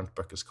the current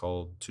book is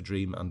called To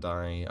Dream and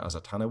Die as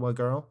a Taniwa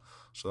Girl.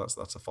 So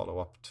that's a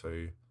follow-up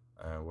to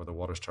Where the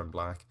Waters Turn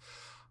Black.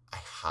 I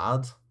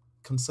had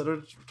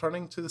considered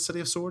returning to the City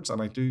of Swords,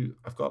 and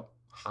I've got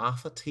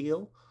half a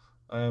tale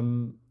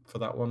for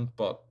that one,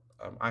 but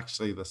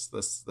actually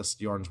this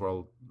Yarns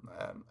World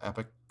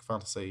epic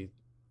fantasy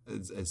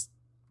is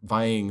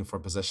vying for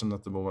position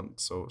at the moment,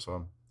 so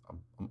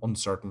I'm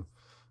uncertain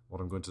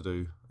what I'm going to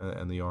do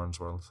in the Yarns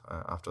World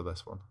after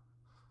this one,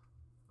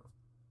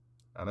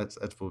 and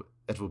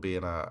it will be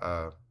in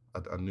a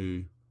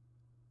new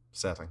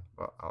setting,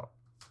 but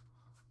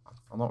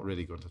I'm not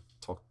really going to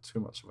talk too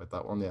much about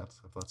that one yet,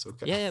 if that's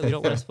okay. Yeah, we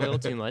don't want to spoil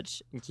too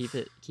much and keep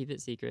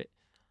it secret.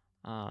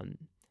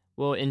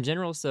 Well, in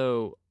general,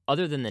 so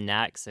other than the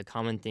knacks, a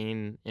common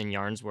theme in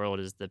Yarn's world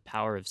is the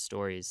power of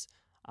stories,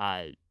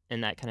 and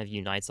that kind of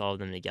unites all of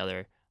them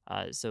together.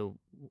 So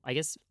I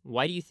guess,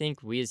 why do you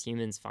think we as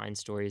humans find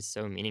stories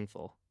so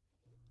meaningful?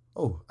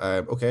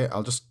 Okay,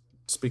 I'll just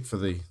speak for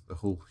the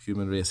whole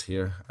human race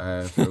here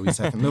for a wee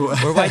second. No,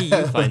 or why do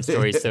you find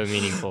stories so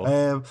meaningful?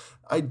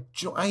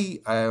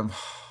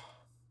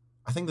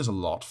 I think there's a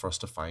lot for us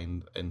to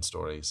find in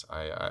stories.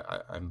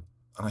 And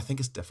I think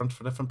it's different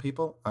for different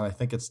people, and I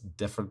think it's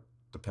different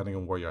depending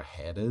on where your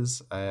head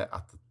is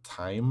at the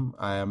time.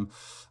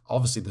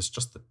 Obviously, there's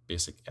just the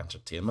basic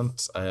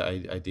entertainment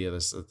idea.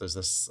 There's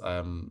this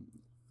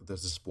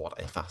what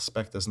if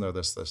aspect, isn't there?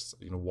 This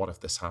what if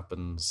this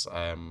happens,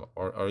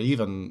 or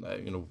even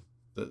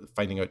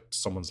finding out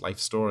someone's life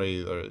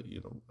story, or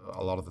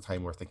a lot of the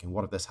time we're thinking,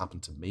 what if this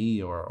happened to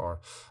me, or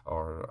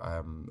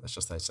it's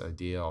just this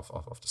idea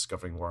of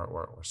discovering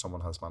where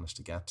someone has managed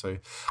to get to.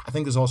 I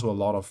think there's also a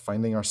lot of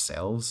finding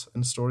ourselves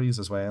in stories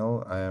as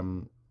well.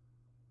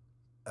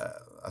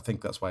 I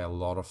think that's why a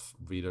lot of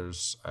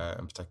readers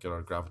in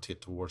particular gravitate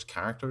towards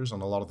characters,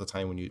 and a lot of the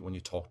time when you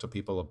talk to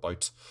people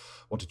about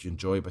what did you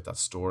enjoy about that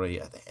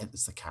story,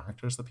 it's the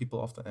characters that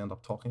people often end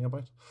up talking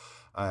about,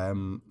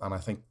 and I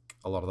think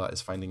a lot of that is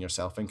finding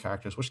yourself in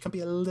characters, which can be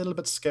a little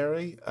bit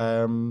scary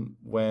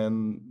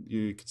when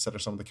you consider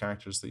some of the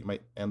characters that you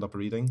might end up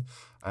reading.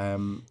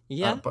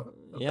 Yeah. But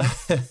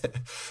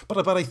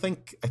I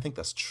think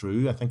that's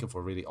true. I think if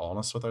we're really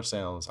honest with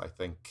ourselves, I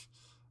think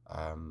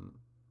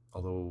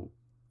although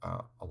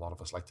a lot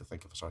of us like to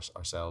think of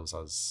ourselves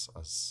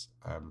as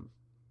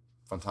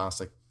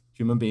fantastic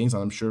human beings,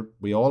 and I'm sure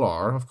we all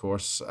are, of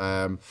course.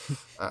 I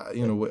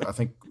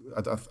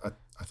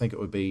think it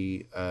would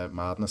be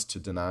madness to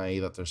deny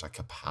that there's a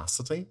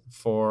capacity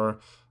for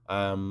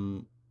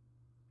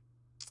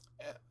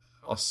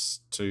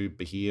us to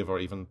behave or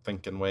even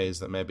think in ways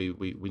that maybe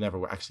we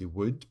never actually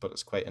would, but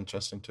it's quite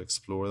interesting to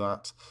explore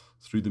that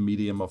through the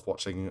medium of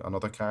watching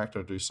another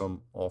character do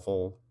some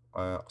awful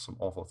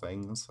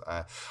things.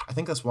 I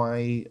think that's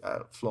why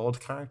flawed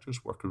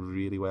characters work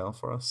really well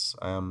for us.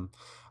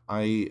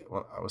 I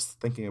was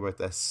thinking about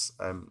this.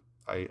 I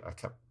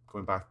kept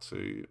going back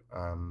to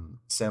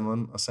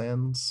Senlin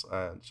Ascends,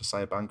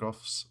 Josiah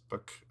Bancroft's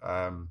book,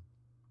 and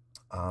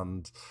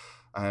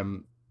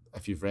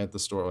if you've read the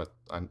story,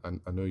 I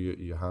know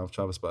you have,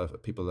 Travis, but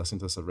if people listening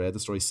to this have read the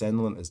story,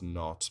 Senlin is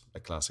not a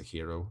classic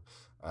hero,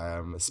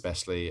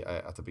 especially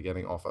at the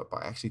beginning of it,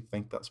 but I actually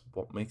think that's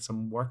what makes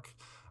him work.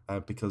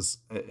 Because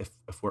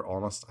if we're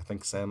honest, I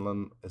think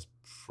Senlin is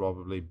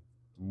probably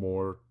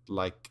more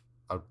like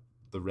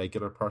the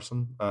regular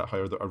person,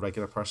 how a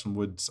regular person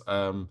would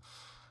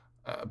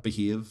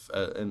behave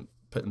and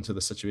put into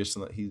the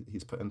situation that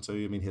he's put into.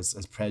 I mean, his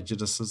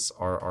prejudices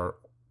are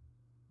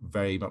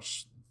very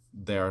much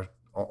there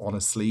on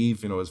his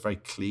sleeve. It's very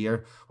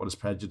clear what his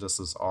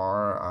prejudices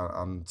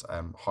are, and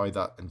how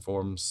that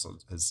informs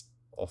his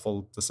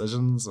awful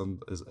decisions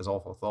and his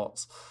awful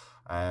thoughts.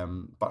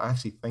 But I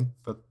actually think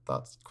that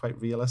that's quite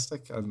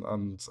realistic,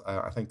 and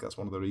I think that's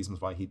one of the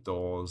reasons why he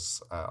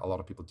does. A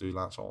lot of people do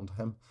latch on to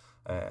him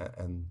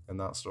in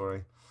that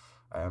story.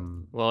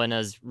 Well, and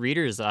as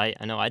readers, I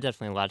know I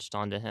definitely latched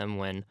onto him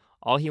when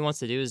all he wants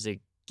to do is to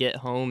get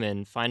home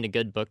and find a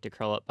good book to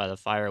curl up by the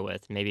fire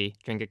with, maybe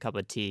drink a cup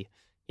of tea.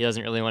 He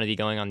doesn't really want to be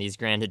going on these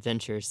grand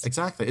adventures.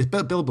 Exactly. It's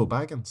Bilbo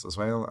Baggins as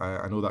well.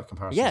 I know that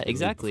comparison's Yeah, been made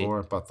exactly.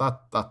 before, but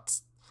that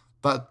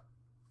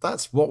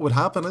that's what would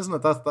happen, isn't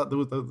it?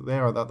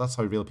 That's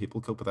how real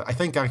people cope with it. I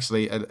think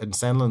actually in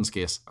Senlin's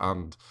case,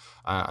 and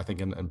I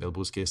think in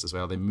Bilbo's case as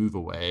well, they move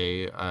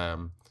away.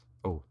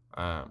 Oh,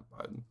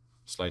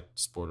 slight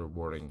spoiler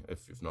warning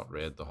if you've not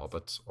read The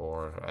Hobbit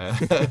or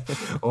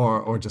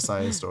or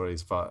Josiah's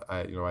stories, but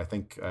I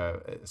think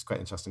it's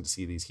quite interesting to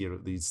see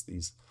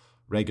these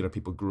regular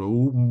people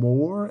grow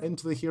more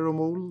into the hero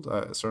mold.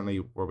 Certainly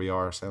where we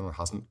are, Senlin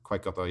hasn't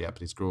quite got there yet,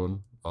 but he's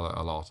grown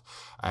a lot.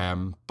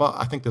 But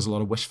I think there's a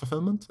lot of wish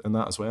fulfillment in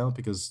that as well,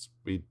 because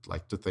we'd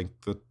like to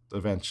think that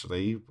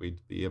eventually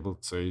we'd be able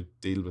to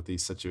deal with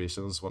these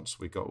situations once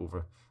we got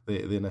over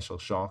the initial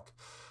shock.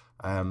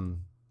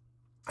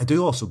 I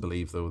do also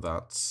believe, though,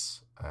 that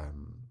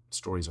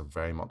stories are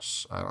very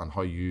much, and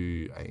how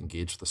you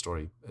engage the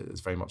story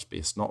is very much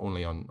based not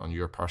only on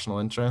your personal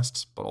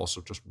interests, but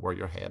also just where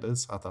your head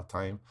is at that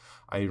time.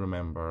 I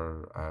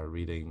remember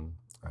reading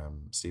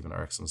Stephen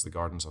Erickson's The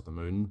Gardens of the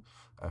Moon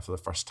for the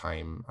first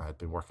time. I had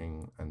been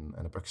working in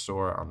a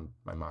bookstore, and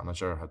my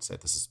manager had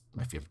said, "This is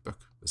my favorite book.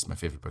 This is my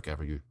favorite book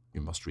ever. You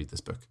must read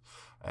this book."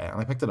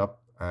 And I picked it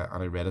up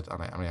and I read it,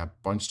 and I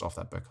bounced off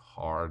that book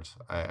hard.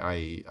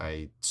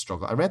 I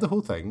struggled. I read the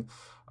whole thing.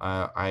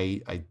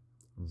 I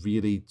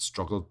really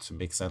struggled to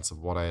make sense of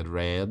what I had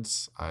read.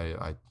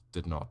 I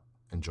did not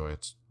enjoy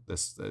it.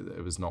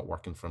 It was not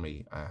working for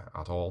me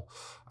at all.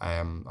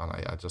 And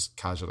I just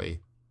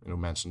casually,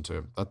 mentioned to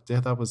him that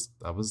that was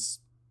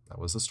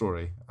the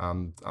story,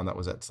 and that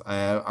was it.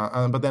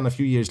 But then a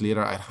few years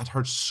later, I had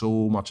heard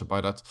so much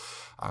about it,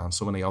 and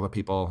so many other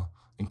people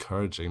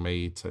encouraging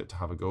me to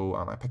have a go,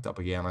 and I picked up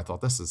again. I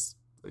thought, this is,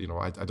 I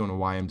don't know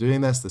why I'm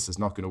doing this. This is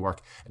not going to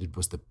work. And it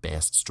was the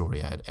best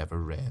story I had ever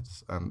read,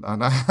 and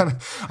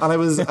I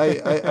was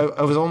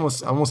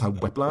almost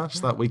had whiplash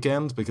that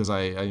weekend, because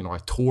I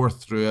tore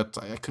through it.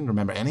 I couldn't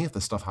remember any of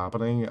the stuff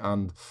happening,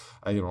 and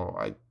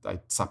I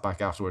sat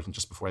back afterwards, and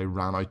just before I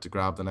ran out to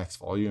grab the next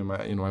volume,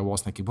 I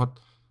was thinking, what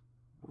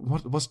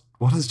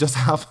has just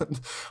happened?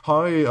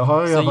 How So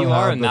have I you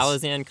are a had this?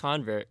 Malazan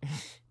convert.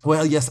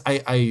 Well, yes,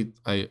 I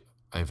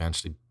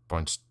eventually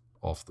bounced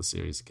off the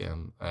series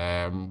again.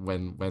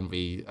 When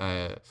we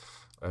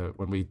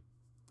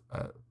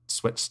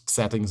switched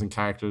settings and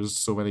characters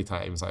so many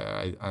times,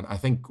 I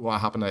think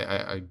what happened,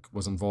 I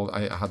was involved.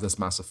 I had this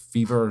massive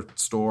fever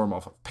storm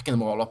of picking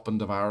them all up and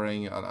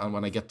devouring. And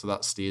when I get to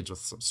that stage with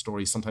some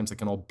stories, sometimes they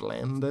can all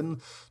blend in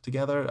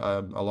together.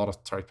 A lot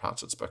of Terry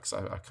Pratchett's books,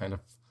 I kind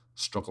of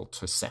struggle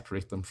to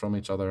separate them from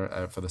each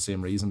other for the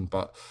same reason.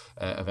 But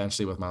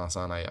eventually with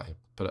Malazan, I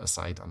put it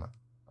aside, and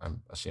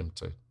I'm ashamed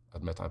to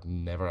admit I've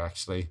never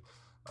actually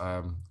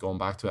gone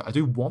back to it. I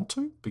do want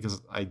to,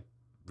 because I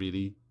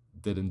really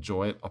did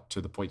enjoy it up to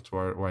the point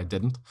where I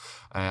didn't,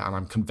 and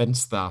I'm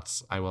convinced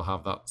that I will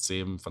have that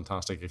same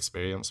fantastic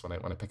experience when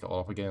I pick it all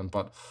up again.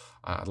 But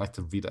I'd like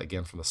to read it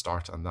again from the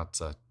start, and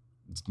that's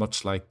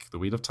much like The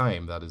Wheel of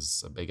Time. That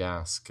is a big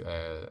ask,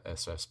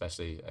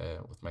 especially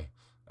with my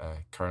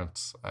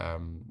current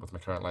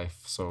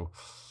life. So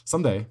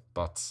someday,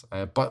 but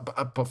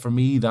for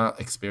me, that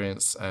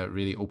experience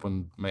really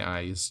opened my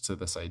eyes to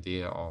this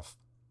idea of.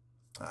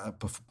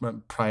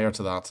 Prior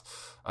to that,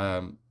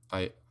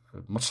 I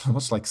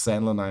much like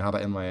Senlin, I had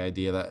it in my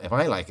idea that if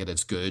I like it,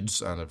 it's good,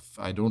 and if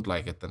I don't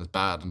like it, then it's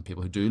bad. And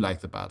people who do like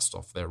the bad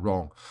stuff, they're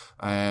wrong.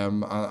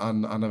 And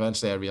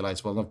eventually I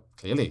realized, well, no,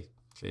 clearly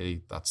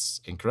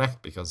that's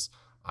incorrect, because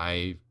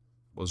I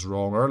was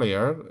wrong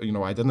earlier.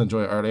 I didn't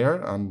enjoy it earlier,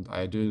 and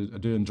I do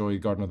enjoy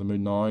Garden of the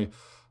Moon now.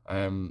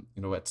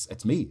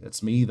 It's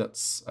me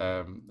that's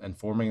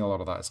informing a lot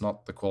of that. It's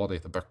not the quality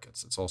of the book.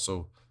 It's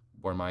also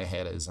where my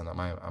head is, and am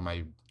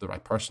I the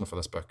right person for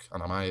this book,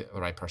 and am I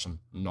the right person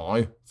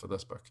now for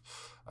this book?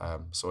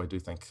 So I do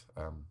think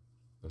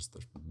there's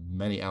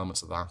many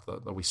elements of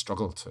that we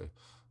struggle to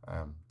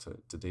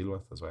deal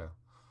with as well.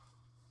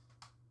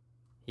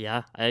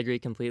 Yeah, I agree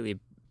completely.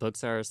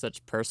 Books are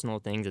such personal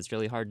things. It's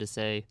really hard to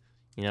say,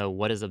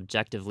 what is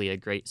objectively a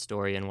great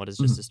story and what is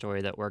just a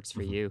story that works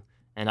for you.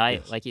 And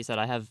Yes. like you said,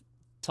 I have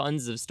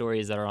tons of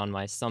stories that are on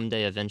my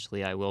someday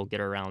eventually I will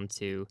get around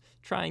to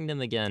trying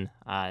them again.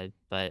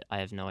 But I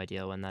have no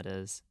idea when that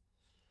is.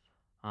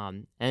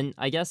 And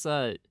I guess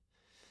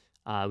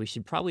we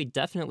should probably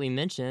definitely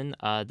mention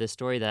the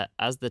story that,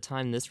 as the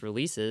time this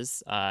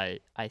releases, I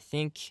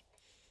think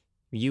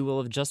you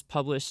will have just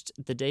published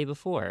the day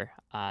before.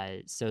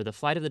 So The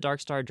Flight of the Dark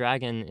Star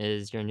Dragon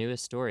is your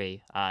newest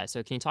story.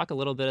 So can you talk a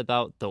little bit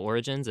about the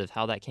origins of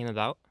how that came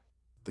about?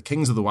 The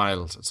Kings of the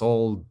Wild. It's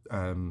all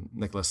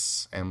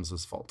Nicholas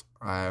Ems's fault,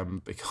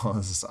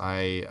 because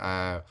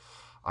I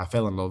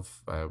fell in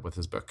love with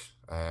his book,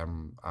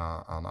 and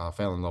I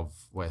fell in love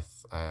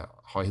with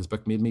how his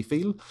book made me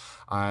feel.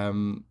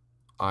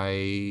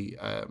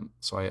 I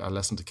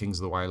listened to Kings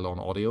of the Wild on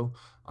audio,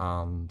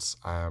 and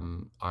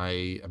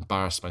I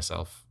embarrassed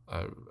myself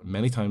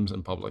many times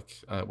in public,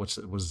 which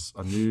was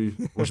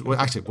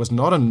actually was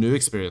not a new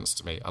experience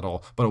to me at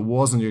all, but it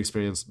was a new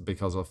experience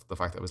because of the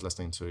fact that I was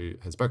listening to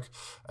his book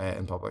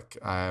in public.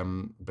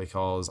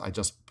 Because I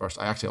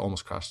actually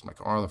almost crashed my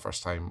car the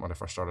first time when I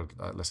first started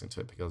listening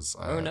to it, because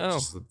Oh no.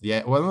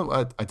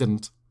 I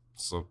didn't.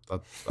 So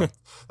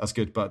that's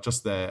good, but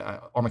just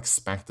the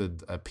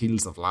unexpected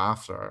peals of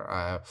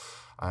laughter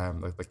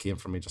that came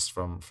from me just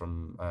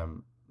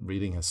from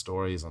reading his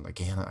stories. And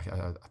again,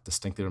 I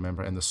distinctly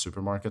remember in the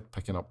supermarket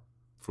picking up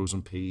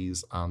frozen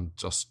peas and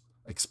just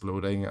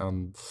exploding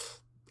and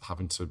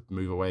having to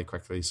move away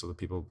quickly so that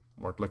people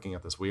weren't looking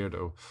at this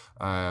weirdo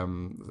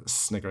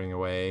sniggering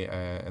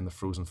away in the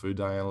frozen food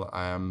aisle.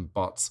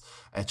 But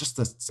just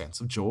the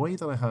sense of joy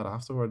that I had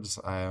afterwards.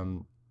 I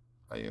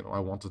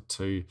wanted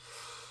to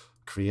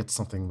create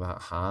something that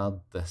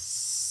had this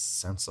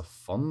sense of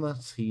fun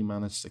that he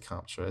managed to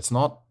capture. It's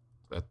not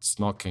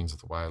Kings of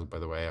the Wild, by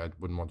the way. I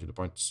wouldn't want you to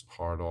bounce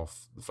hard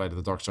off the Flight of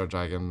the Dark Star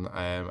Dragon.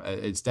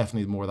 It's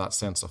definitely more that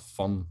sense of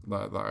fun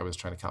that I was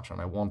trying to capture,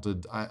 and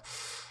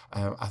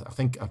I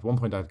think at one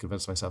point I'd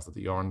convinced myself that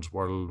the Orange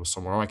World was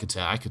somewhere I could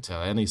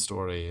tell any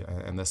story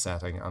in this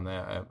setting, and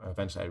then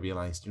eventually I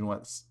realized, I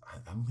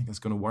don't think it's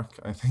going to work.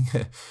 I think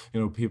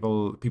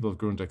people have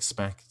grown to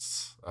expect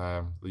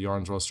the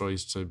Orange World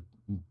stories to,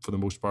 for the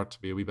most part, to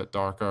be a wee bit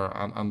darker,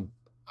 and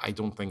I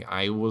don't think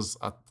I was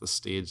at the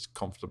stage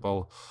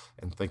comfortable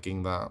in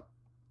thinking that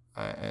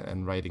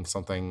and writing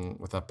something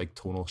with that big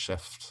tonal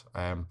shift,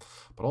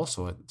 but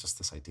also just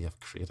this idea of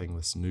creating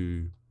this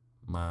new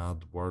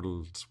mad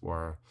world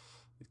where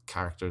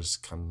characters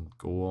can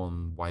go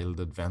on wild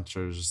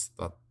adventures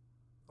that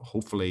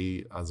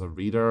hopefully as a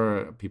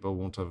reader people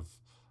won't have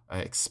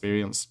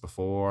experienced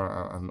before,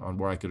 and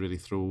where I could really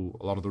throw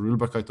a lot of the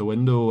rulebook out the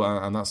window,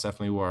 and that's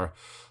definitely where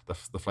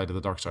the Flight of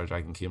the Dark Star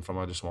Dragon came from.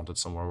 I just wanted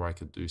somewhere where I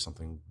could do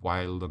something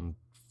wild and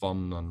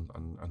fun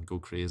and go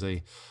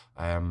crazy.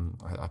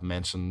 I've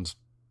mentioned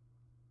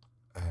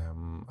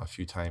a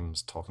few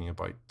times talking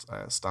about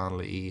Stan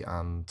Lee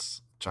and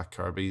Jack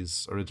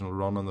Kirby's original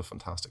run on the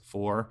Fantastic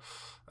Four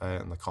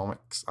in the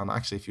comics, and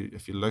actually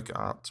if you look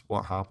at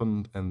what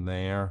happened in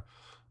their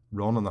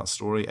run on that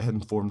story, it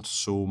informed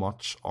so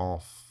much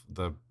of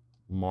the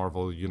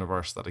Marvel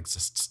universe that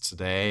exists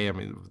today. I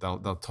mean,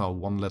 they'll tell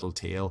one little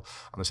tale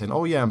and they're saying,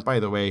 oh yeah, and by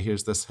the way,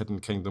 here's this hidden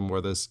kingdom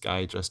where this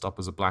guy dressed up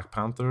as a Black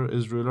Panther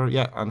is ruler.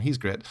 Yeah, and he's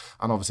great.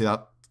 And obviously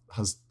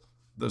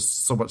there's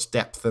so much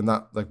depth in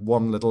that, like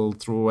one little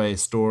throwaway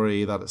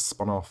story that is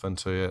spun off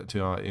into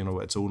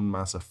its own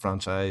massive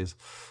franchise.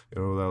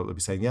 They'll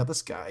be saying, yeah,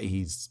 this guy,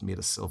 he's made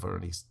of silver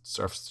and he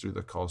surfs through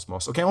the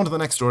cosmos. Okay, on to the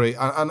next story.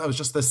 And it was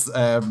just this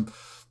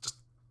just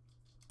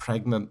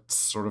pregnant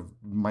sort of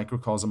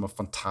microcosm of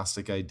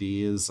fantastic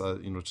ideas.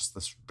 Just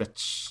this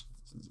rich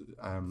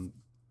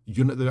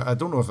I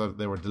don't know if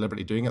they were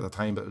deliberately doing it at the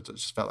time, but it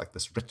just felt like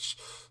this rich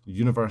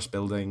universe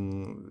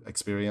building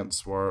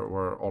experience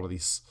where all of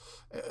these,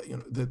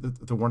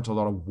 there weren't a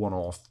lot of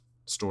one-off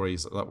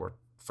stories that were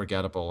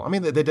forgettable. I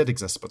mean, they did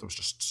exist, but there was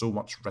just so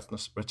much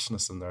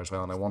richness in there as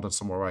well. And I wanted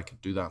somewhere where I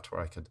could do that,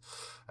 where I could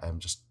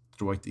just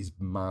throw out these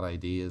mad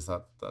ideas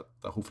that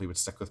hopefully would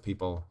stick with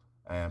people.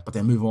 But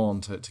then move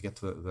on to get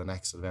to the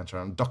next adventure.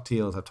 And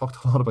DuckTales, I've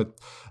talked a lot about.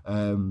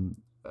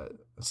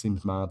 It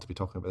seems mad to be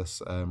talking about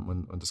this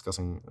when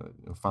discussing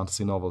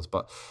fantasy novels,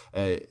 but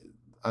I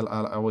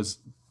always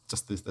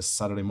just this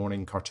Saturday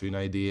morning cartoon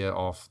idea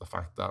of the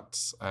fact that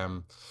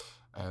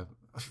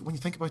when you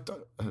think about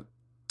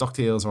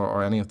DuckTales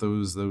or any of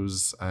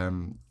those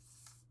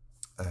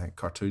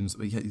cartoons,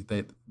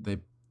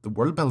 the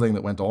world building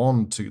that went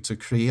on to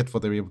create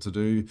what they were able to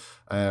do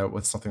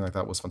with something like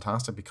that was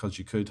fantastic, because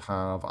you could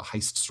have a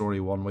heist story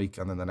one week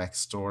and then the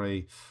next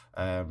story,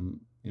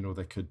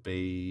 they could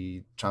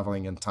be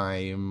traveling in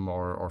time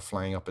or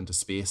flying up into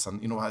space.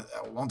 And, I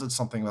wanted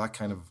something with that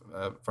kind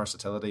of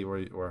versatility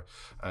where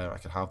I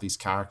could have these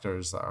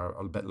characters that are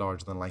a bit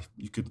larger than life.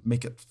 You could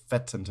make it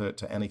fit into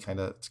any kind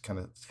of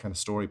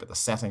story, but the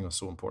setting was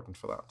so important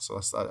for that. So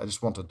I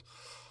just wanted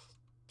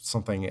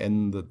something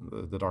in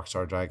the Dark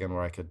Star Dragon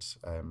where I could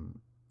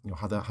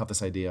have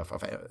this idea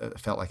of it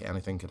felt like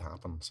anything could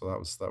happen. So that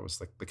was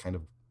the kind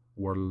of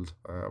world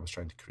I was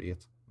trying to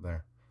create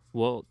there.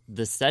 Well,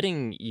 the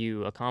setting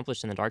you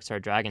accomplished in the Dark Star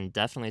Dragon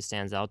definitely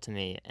stands out to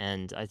me,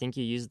 and I think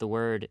you used the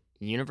word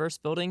universe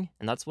building,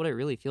 and that's what it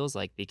really feels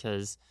like,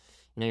 because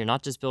you're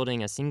not just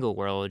building a single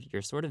world,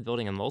 you're sort of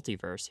building a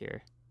multiverse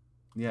here.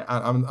 Yeah,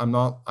 I'm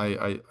not.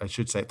 I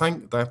should say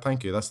thank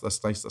you. That's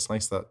nice. That's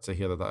nice to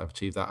hear that I've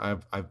achieved that.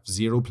 I've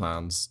zero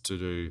plans to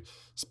do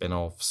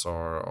spin-offs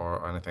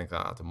or anything like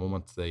that at the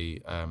moment.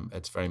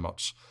 It's very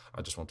much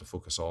I just want to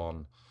focus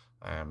on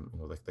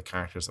the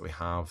characters that we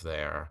have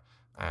there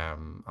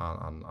and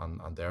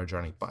their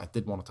journey. But I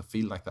did want it to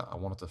feel like that. I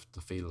wanted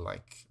to feel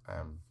like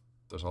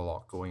there's a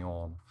lot going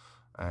on.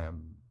 I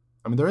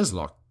mean, there is a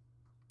lot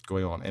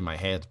going on in my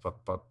head, but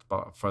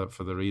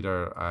for the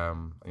reader,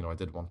 I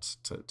did want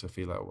to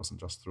feel that it wasn't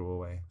just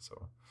throwaway.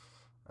 So,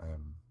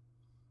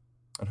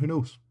 and who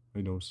knows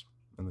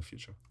in the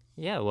future.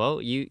 Yeah,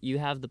 well, you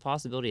have the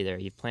possibility there.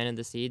 You've planted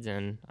the seeds,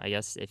 and I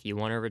guess if you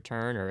want to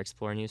return or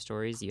explore new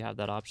stories, you have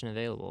that option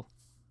available.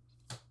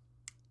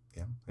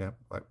 Yeah.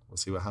 We'll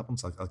see what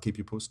happens. I'll keep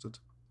you posted.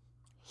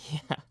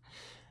 Yeah.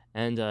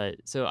 And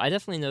so I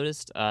definitely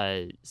noticed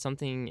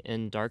something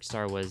in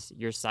Darkstar was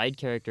your side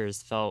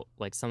characters felt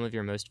like some of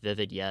your most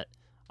vivid yet.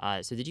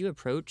 So did you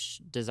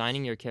approach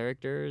designing your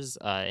characters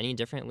any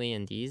differently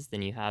in these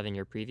than you have in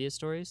your previous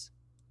stories?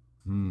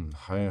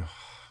 How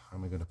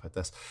am I going to put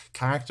this?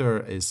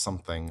 Character is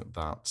something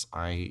that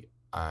I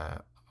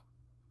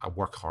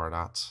work hard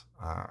at,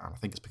 and I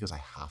think it's because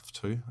I have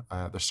to.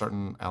 There's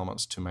certain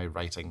elements to my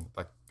writing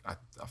that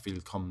I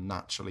feel come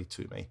naturally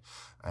to me,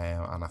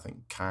 and I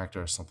think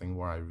character is something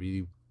where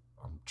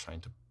I'm trying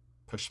to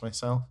push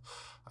myself.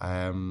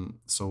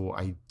 So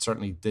I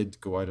certainly did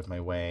go out of my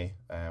way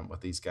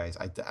with these guys.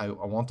 I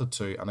wanted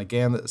to, and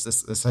again, it's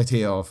this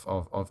idea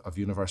of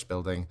universe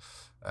building,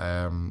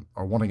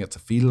 or wanting it to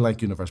feel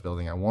like universe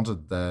building. I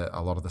wanted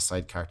a lot of the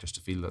side characters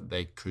to feel that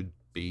they could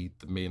be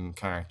the main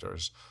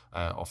characters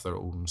of their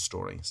own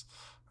stories.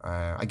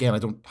 Again, I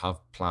don't have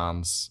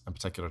plans in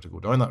particular to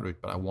go down that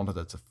route, but I wanted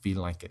it to feel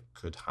like it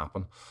could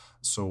happen.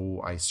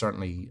 So I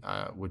certainly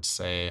would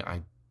say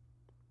I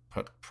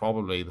put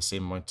probably the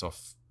same amount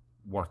of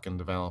work in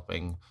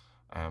developing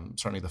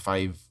certainly the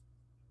 5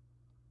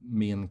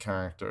 main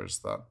characters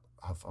that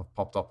have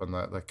popped up in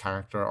the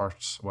character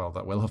art,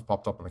 that will have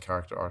popped up in the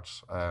character art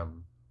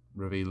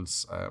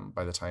reveals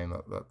by the time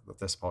that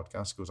this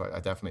podcast goes out.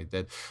 I definitely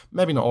did.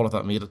 Maybe not all of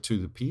that made it to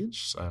the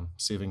page,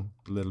 saving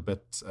a little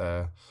bit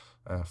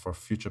for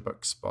future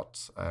books,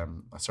 but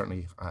I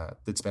certainly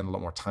did spend a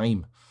lot more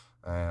time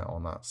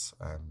on that,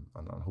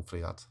 and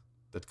hopefully that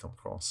did come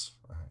across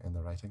in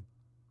the writing.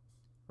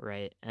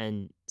 Right.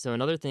 And so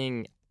another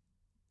thing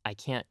I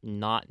can't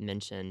not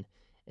mention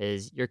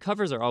is your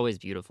covers are always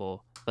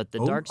beautiful, but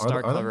the Dark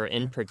Star cover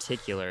in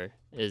particular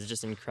is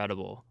just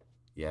incredible.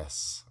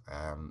 Yes.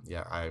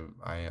 I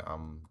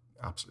am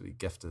absolutely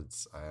gifted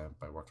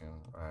by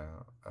working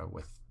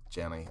with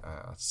Jenny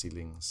at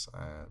Ceilings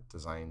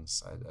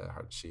Designs. I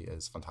heard she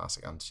is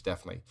fantastic, and she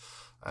definitely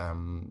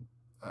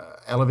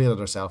elevated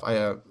herself.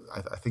 I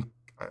think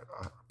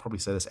I probably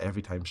say this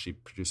every time she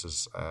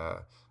produces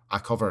a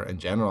cover in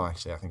general.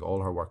 Actually, I think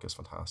all her work is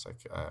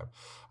fantastic.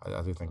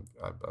 I do think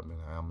I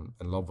am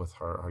in love with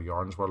her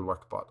Yarns World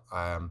work, but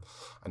I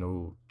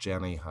know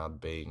Jenny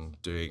had been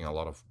doing a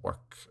lot of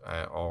work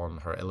on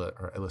her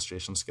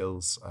illustration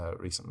skills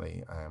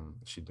recently.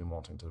 She'd been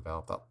wanting to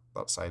develop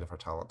that side of her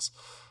talents,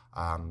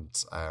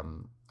 and I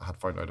had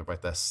found out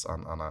about this,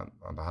 and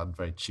I had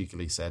very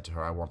cheekily said to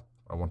her, I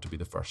want to be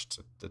the first.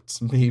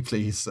 It's me,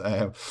 please.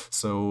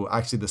 So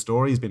actually, the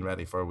story's been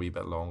ready for a wee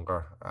bit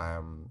longer.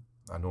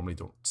 I normally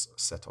don't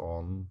sit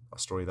on a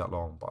story that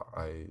long, but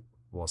I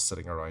was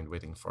sitting around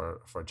waiting for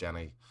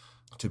Jenny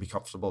to be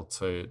comfortable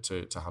to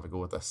have a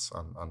go at this,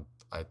 and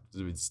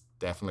it was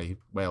definitely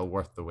well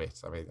worth the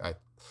wait. I mean, I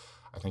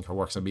think her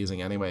work's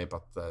amazing anyway,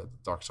 but the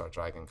Dark Star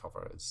Dragon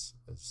cover is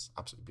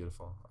absolutely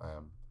beautiful.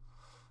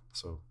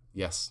 So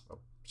yes,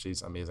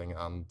 she's amazing,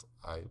 and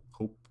I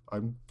hope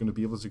I'm going to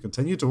be able to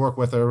continue to work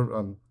with her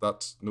and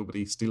that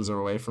nobody steals her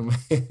away from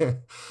me.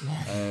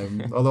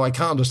 Although I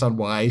can't understand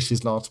why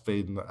she's not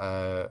been,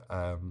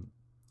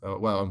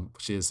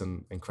 she is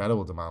in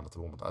incredible demand at the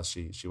moment, as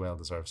she well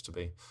deserves to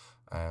be.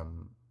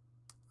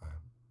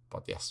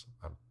 But yes,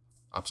 I'm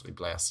absolutely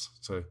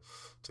blessed to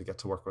get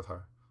to work with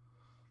her.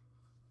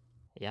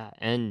 Yeah,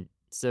 and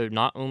so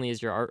not only is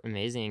your art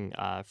amazing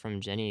from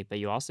Jenny, but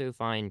you also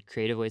find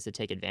creative ways to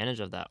take advantage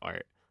of that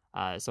art.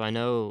 So I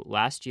know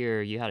last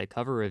year you had a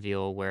cover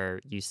reveal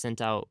where you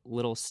sent out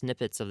little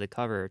snippets of the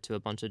cover to a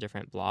bunch of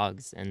different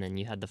blogs, and then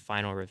you had the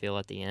final reveal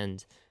at the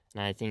end.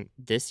 And I think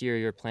this year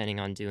you're planning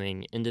on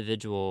doing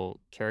individual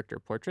character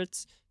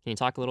portraits. Can you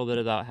talk a little bit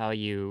about how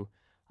you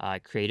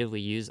creatively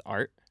use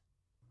art?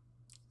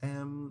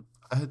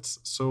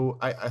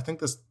 I think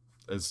this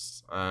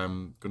is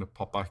going to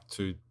pop back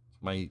to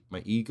my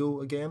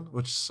ego again,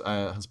 which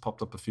has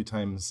popped up a few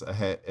times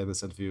in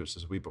this interview, which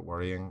is a wee bit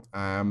worrying.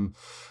 I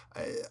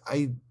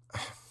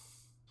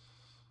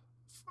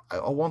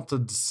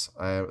wanted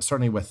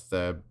certainly with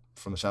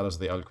From the Shadows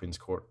of the Elder Queen's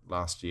Court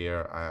last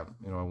year. I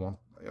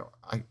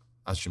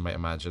as you might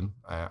imagine,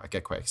 I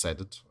get quite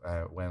excited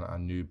when a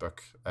new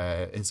book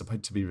is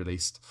about to be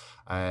released,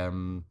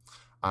 and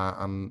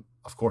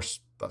of course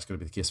that's going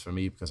to be the case for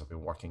me because I've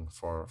been working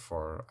for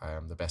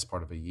the best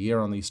part of a year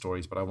on these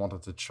stories. But I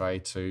wanted to try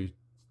to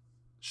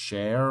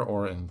share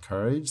or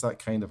encourage that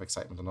kind of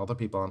excitement in other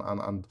people,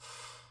 and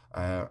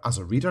as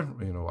a reader,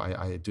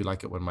 I do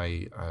like it when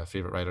my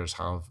favorite writers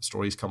have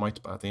stories come out.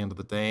 But at the end of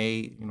the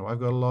day, I've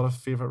got a lot of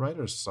favorite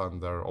writers,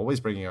 and they're always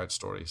bringing out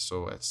stories.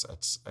 So it's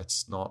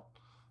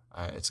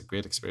a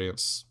great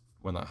experience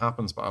when that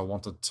happens. But I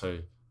wanted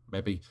to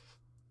maybe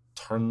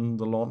turn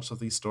the launch of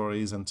these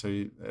stories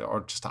into,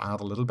 or just to add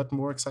a little bit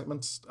more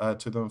excitement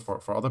to them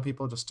for other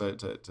people, just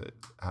to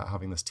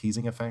having this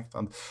teasing effect.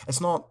 And it's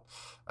not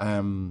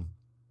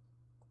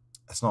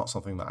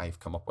something that I've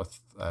come up with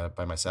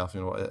by myself.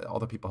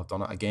 Other people have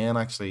done it. Again,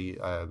 actually,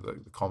 the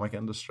comic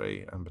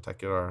industry in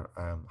particular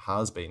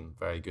has been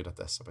very good at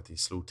this, about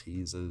these slow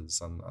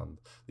teases and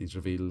these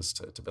reveals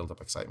to build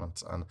up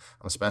excitement. And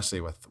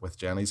especially with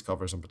Jenny's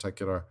covers in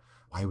particular,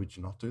 why would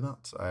you not do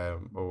that?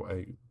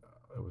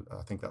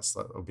 I think that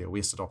would be a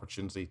wasted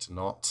opportunity to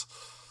not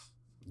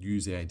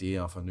use the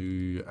idea of a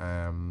new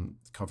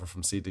cover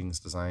from Seedlings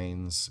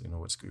Designs. We're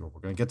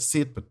going to get to see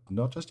it, but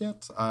not just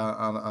yet.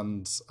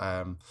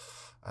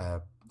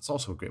 It's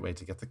also a great way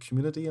to get the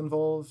community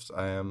involved.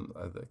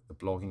 The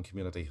blogging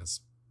community has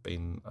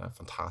been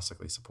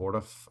fantastically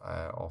supportive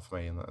of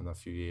me in the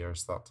few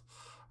years that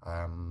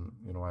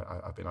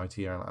I've been out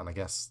here, and I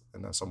guess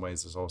in some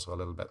ways there's also a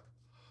little bit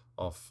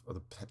of the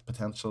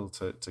potential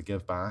to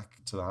give back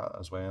to that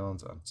as well,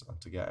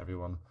 and to get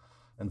everyone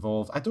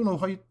involved. I don't know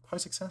how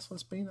successful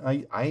it's been.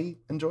 I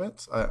enjoy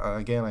it.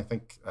 Again, I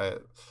think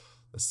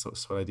this sort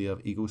of idea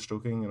of ego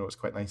stroking, it's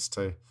quite nice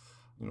to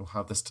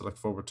have this to look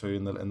forward to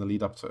in the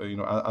lead up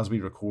to, as we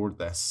record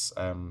this,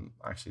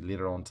 actually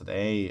later on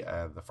today,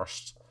 the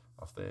first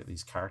of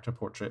these character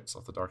portraits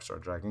of the Darkstar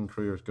Dragon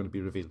crew are going to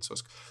be revealed. So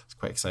it's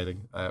quite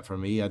exciting for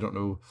me. I don't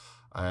know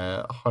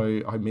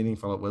how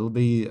meaningful it will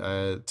be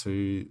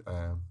to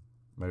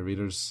my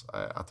readers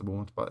at the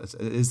moment, but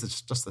it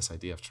is just this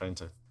idea of trying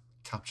to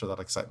capture that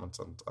excitement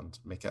and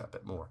make it a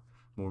bit more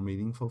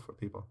meaningful for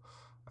people.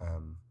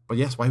 But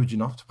yes, why would you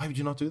not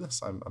do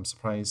this? I'm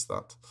surprised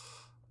that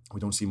we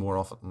don't see more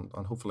of it,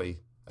 and hopefully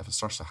if it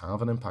starts to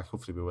have an impact,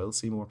 hopefully we will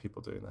see more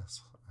people doing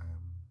this.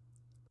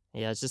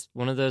 Yeah, it's just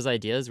one of those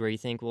ideas where you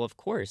think, well, of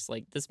course,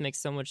 like, this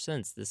makes so much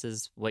sense. This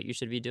is what you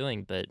should be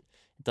doing, but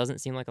it doesn't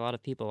seem like a lot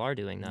of people are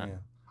doing that. Yeah.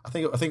 I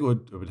think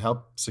it would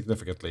help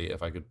significantly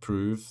if I could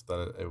prove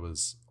that it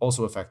was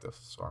also effective.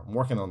 So I'm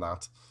working on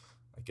that.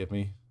 Give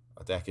me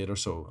a decade or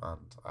so,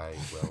 and I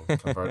will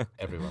convert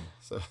everyone.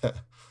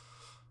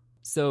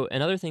 So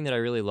another thing that I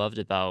really loved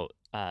about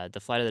the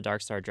Flight of the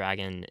Darkstar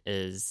Dragon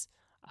is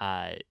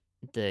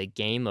the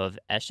game of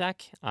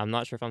Eshek. I'm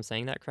not sure if I'm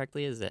saying that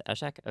correctly. Is it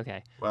Eshek?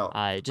 Okay. Well,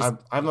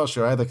 I'm not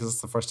sure either, because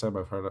it's the first time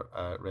I've heard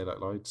it read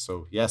out loud.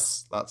 So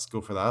yes, let's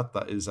go for that.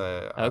 That is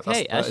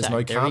okay. That is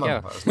now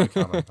canon. That is now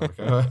canon.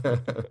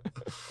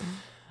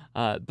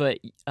 Okay. But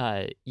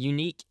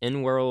unique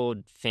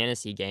in-world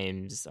fantasy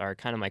games are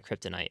kind of my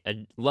kryptonite.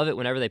 I love it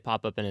whenever they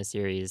pop up in a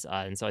series,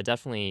 and so I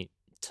definitely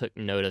took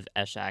note of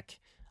Eshek.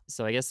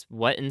 So I guess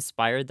what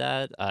inspired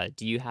that?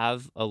 Do you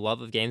have a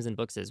love of games and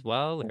books as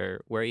well,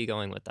 or where are you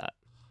going with that?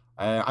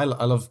 I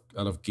love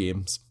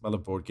games. I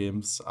love board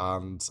games,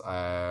 and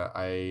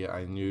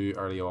I knew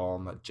early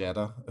on that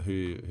Jeddah,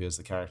 who is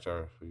the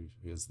character who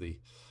is the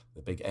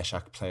big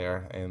Eshak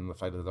player in the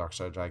Flight of the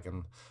Darkstar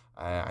Dragon,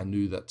 I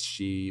knew that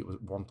she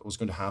was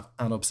going to have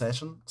an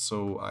obsession,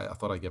 so I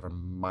thought I'd give her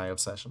my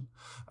obsession.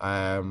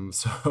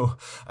 So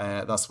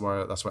that's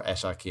where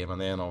Eshak came,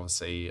 and then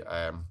obviously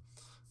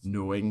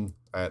knowing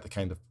the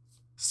kind of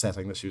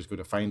setting that she was going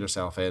to find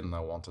herself in, I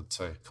wanted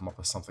to come up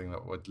with something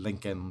that would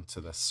link into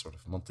this sort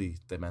of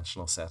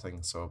multi-dimensional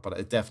setting. So, but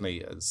it definitely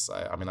is.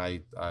 I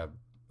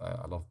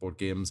love board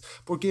games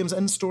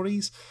and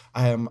stories.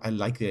 I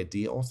like the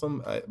idea of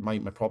them. My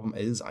problem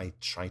is I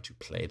try to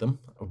play them.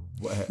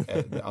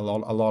 A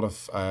lot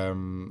of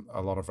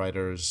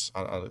writers,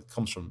 and it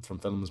comes from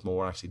films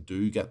more, actually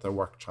do get their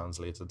work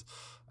translated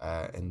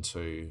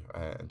into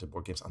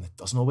board games, and it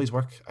doesn't always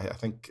work. I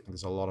think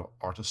there's a lot of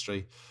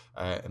artistry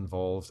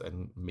involved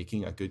in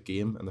making a good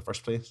game in the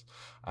first place.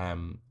 I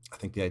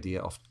think the idea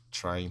of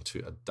trying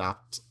to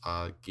adapt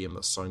a game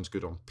that sounds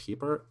good on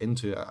paper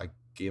into a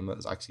game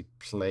that actually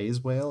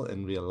plays well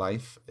in real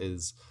life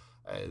is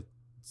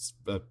it's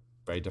a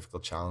very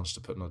difficult challenge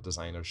to put on a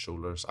designer's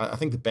shoulders. I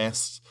think the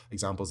best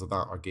examples of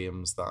that are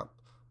games that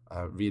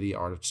really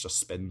are just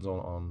spins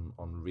on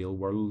real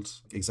world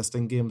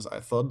existing games.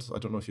 Thud, I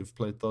don't know if you've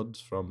played Thud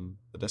from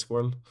the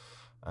Discworld.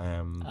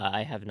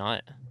 I have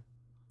not.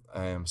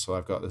 So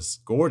I've got this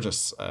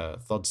gorgeous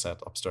Thud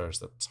set upstairs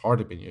that's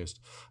hardly been used,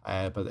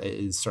 but it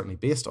is certainly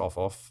based off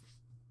of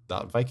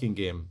that Viking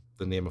game,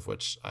 the name of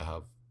which I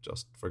have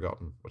just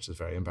forgotten, which is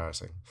very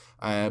embarrassing.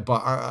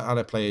 But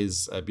it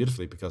plays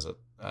beautifully because it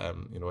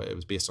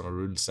was based on a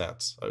rule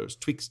set. It was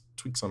tweaks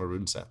on a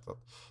rule set that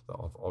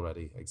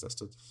already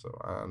existed. So,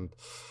 and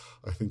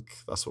I think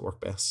that's what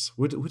worked best.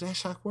 Would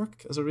Eshak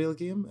work as a real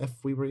game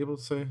if we were able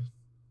to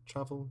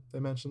travel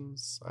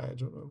dimensions? I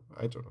don't know.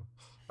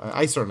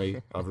 I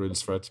certainly have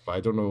rules for it, but I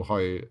don't know how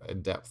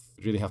in depth.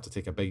 You really have to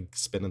take a big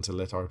spin into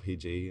lit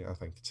RPG, I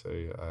think,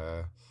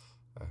 to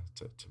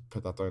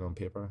put that down on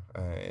paper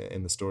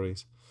in the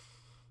stories.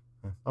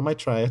 I might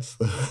try it.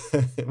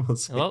 We'll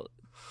see. Well,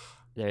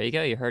 there you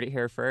go. You heard it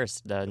here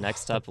first. The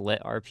next up,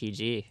 lit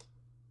RPG.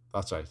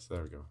 That's right.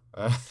 There we go.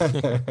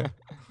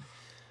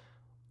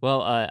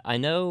 Well,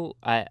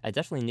 I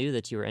definitely knew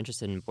that you were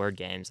interested in board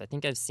games. I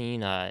think I've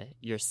seen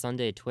your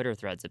Sunday Twitter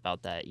threads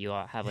about that. You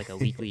all have like a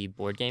weekly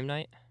board game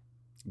night.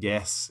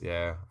 Yes,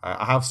 yeah.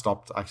 I have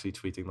stopped actually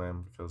tweeting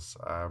them because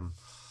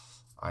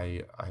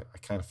I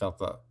kind of felt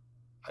that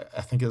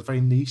I think it's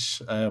very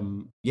niche.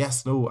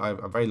 Yes, no,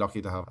 I'm very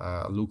lucky to have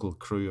a local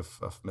crew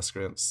of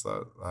miscreants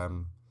that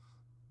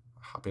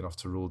happy enough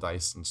to roll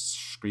dice and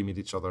scream at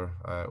each other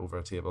over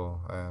a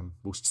table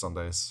most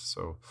Sundays.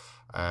 So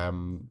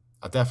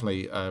I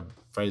definitely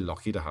very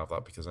lucky to have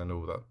that because I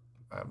know that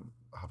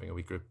having a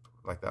wee group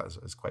like that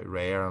is quite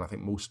rare. And I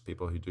think most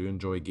people who do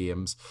enjoy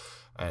games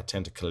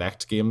tend to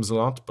collect games a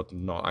lot, but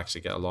not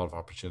actually get a lot of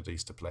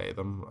opportunities to play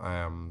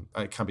them.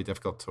 It can be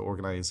difficult to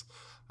organize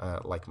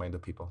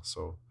like-minded people.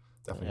 So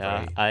definitely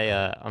Yeah,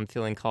 very. I'm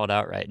feeling called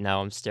out right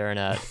now. I'm staring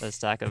at a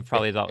stack of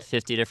probably about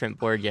 50 different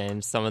board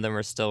games. Some of them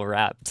are still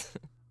wrapped.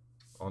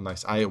 Oh,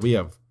 nice. We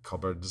have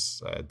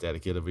cupboards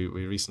dedicated. We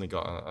recently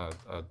got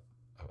a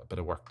bit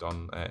of work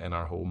done in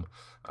our home,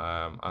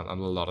 and a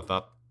lot of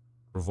that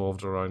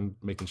revolved around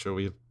making sure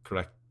we had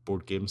correct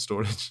board game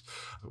storage,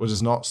 which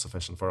is not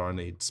sufficient for our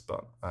needs.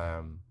 But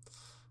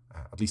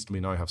at least we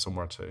now have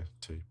somewhere to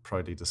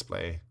proudly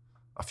display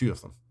a few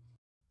of them.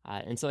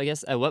 And so I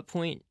guess at what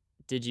point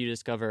did you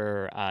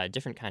discover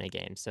different kind of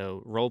games?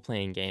 So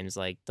role-playing games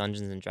like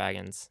Dungeons and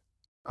Dragons.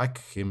 I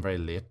came very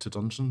late to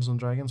Dungeons and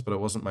Dragons, but it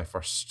wasn't my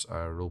first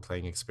role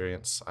playing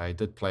experience. I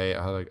did play.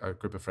 I had a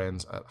group of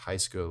friends at high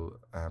school.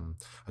 I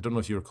don't know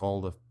if you recall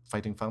the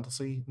fighting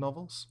fantasy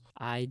novels.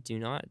 I do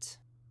not.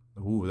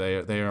 Ooh,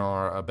 they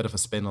are a bit of a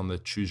spin on the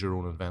choose your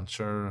own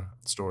adventure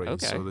stories.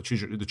 Okay. So the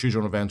choose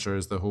your own adventure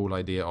is the whole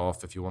idea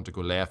of if you want to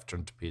go left,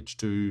 turn to page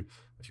 2.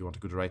 If you want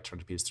to go to right, turn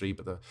to page 3.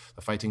 But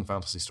the fighting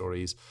fantasy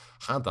stories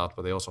had that,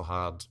 but they also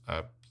had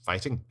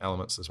fighting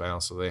elements as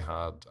well. So they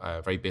had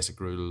very basic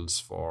rules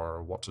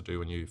for what to do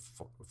when you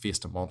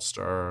faced a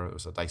monster. It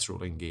was a dice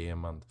rolling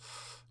game, and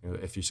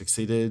if you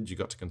succeeded, you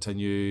got to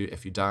continue.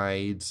 If you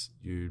died,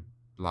 you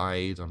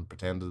lied and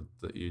pretended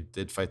that you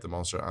did fight the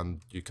monster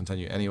and you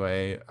continue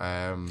anyway.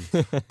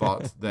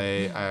 But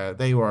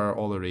they were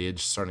all the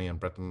rage, certainly in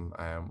Britain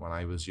when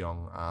I was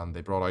young, and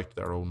they brought out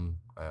their own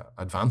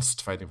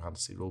advanced fighting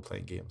fantasy role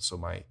playing games. So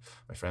my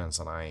friends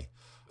and I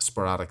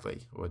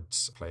sporadically would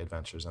play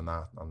adventures in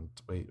that, and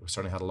we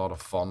certainly had a lot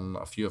of fun.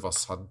 A few of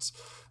us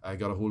had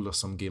got a hold of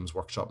some Games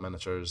Workshop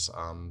miniatures,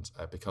 and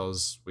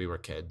because we were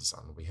kids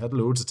and we had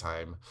loads of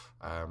time,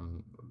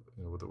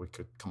 that we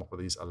could come up with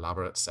these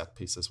elaborate set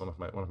pieces. One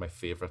of my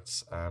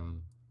favorites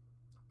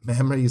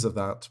memories of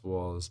that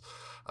was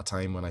a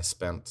time when I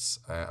spent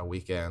a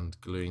weekend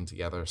gluing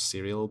together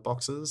cereal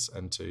boxes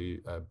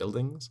into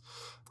buildings,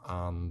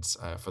 and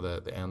for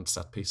the end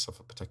set piece of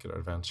a particular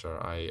adventure,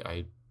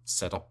 I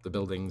set up the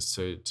buildings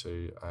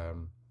to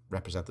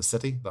represent the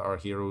city that our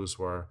heroes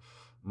were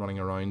running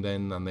around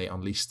in, and they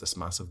unleashed this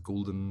massive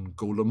golden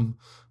golem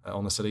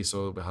on the city.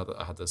 So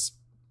I had this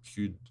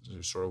huge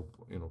sort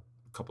of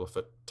couple of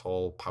foot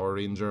tall Power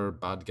Ranger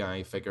bad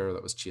guy figure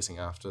that was chasing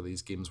after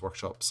these Games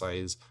Workshop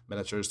size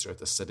miniatures throughout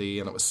the city,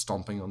 and it was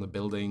stomping on the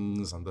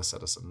buildings, and the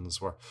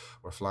citizens were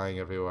flying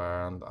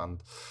everywhere, and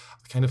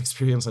the kind of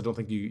experience I don't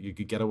think you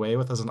could get away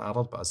with as an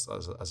adult, but as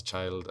a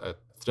child,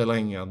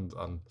 thrilling and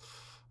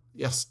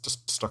yes,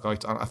 just stuck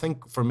out. And I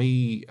think for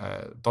me,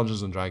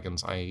 Dungeons and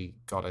Dragons, I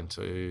got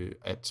into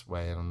it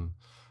when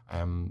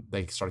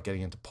they started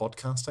getting into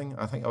podcasting.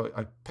 I think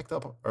I picked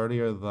up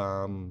earlier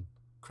than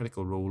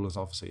Critical Role is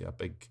obviously a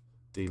big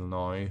deal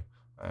now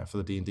for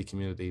the D&D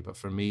community. But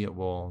for me, it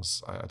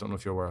was, I don't know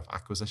if you're aware of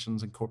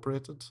Acquisitions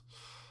Incorporated.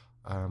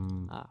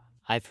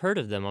 I've heard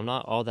of them. I'm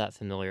not all that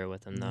familiar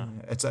with them, though.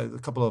 It's a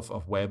couple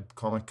of web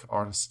comic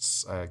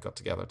artists got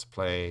together to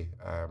play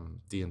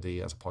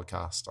D&D as a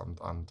podcast.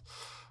 And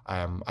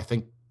I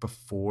think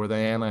before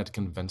then, I had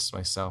convinced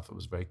myself it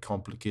was a very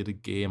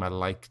complicated game. I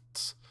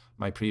liked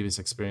my previous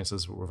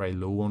experiences were very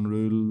low on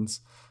rules.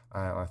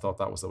 I thought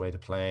that was the way to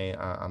play.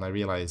 And I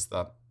realized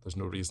that there's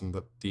no reason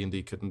that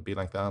D&D couldn't be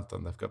like that.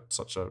 And they've got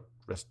such a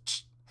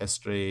rich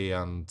history,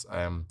 and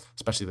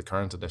especially the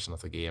current edition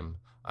of the game.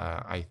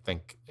 I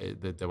think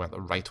they went the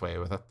right way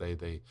with it.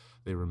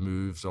 They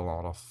removed a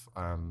lot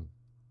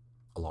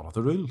of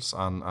the rules,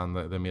 and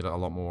they made it a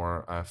lot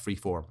more free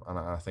form. And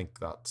I think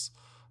that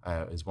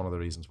is one of the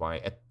reasons why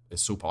it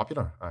is so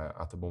popular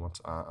at the moment.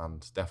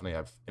 And definitely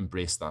I've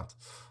embraced that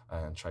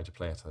and tried to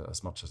play it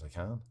as much as I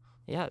can.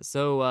 Yeah.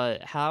 So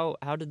how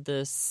did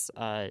this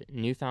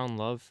newfound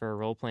love for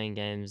role playing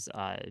games,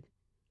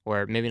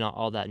 or maybe not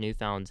all that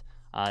newfound,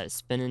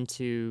 spin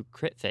into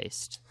Crit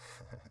Faced?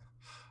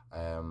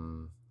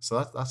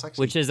 So that's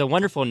actually, which is a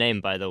wonderful name,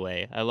 by the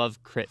way. I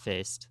love Crit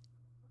Faced.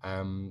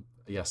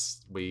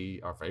 Yes, we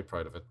are very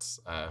proud of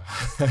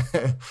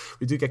it.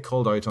 We do get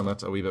called out on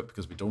it a wee bit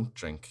because we don't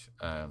drink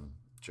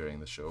during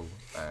the show.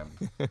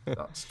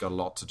 That's got a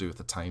lot to do with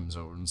the time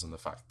zones and the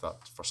fact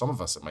that for some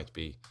of us it might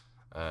be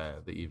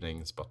the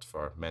evenings, but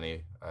for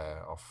many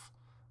of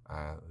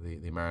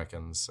the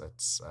Americans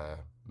it's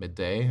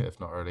midday, if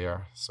not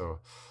earlier. So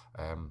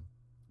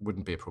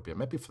wouldn't be appropriate.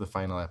 Maybe for the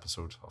final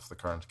episode of the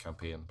current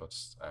campaign, but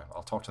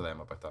I'll talk to them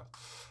about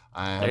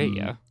that. There you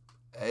go.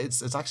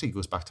 It's actually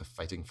goes back to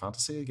fighting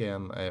fantasy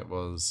again. It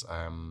was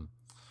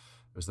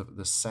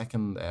the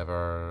second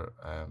ever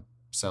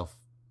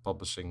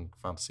self-publishing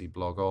fantasy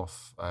blog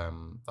off.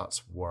 That's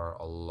where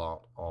a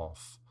lot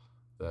of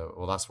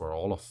that's where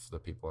all of the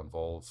people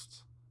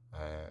involved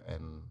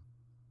in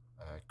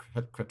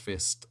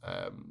Critfaced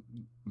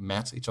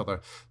met each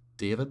other.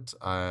 David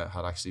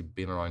had actually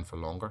been around for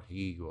longer.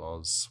 He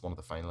was one of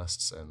the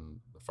finalists in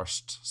the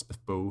first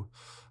Smith Bow.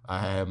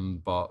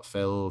 But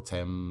Phil,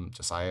 Tim,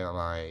 Josiah, and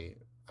I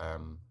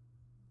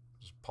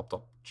just popped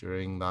up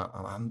during that.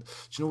 And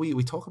you know,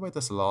 we talk about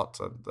this a lot.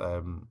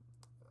 And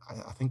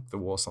I think there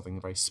was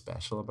something very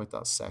special about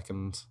that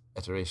second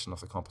iteration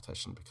of the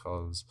competition,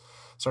 because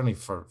certainly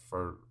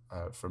for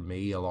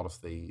me, a lot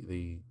of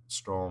the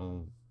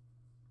strong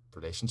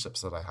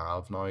relationships that I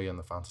have now in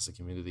the fantasy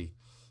community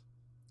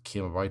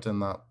came about in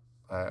that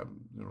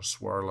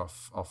swirl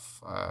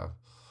of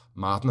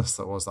madness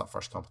that was that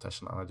first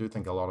competition. And I do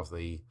think a lot of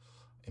the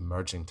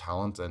emerging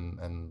talent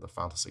in the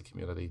fantasy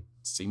community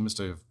seems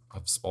to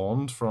have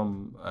spawned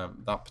from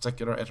that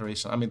particular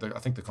iteration. I mean, I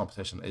think the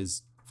competition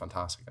is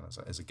fantastic and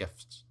is a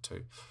gift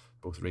to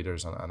both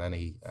readers and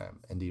any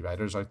indie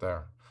writers out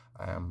there.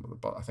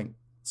 But I think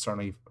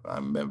certainly,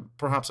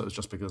 perhaps it was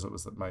just because it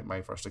was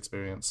my first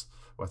experience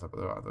with it,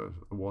 but there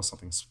was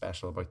something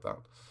special about that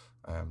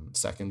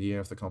second year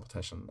of the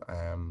competition.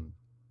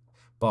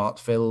 But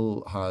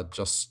Phil had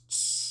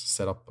just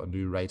set up a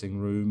new writing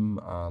room,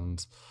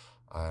 and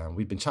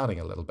we'd been chatting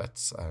a little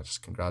bit,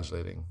 just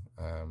congratulating.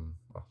 I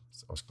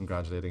was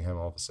congratulating him,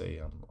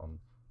 obviously, on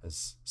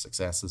his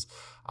successes,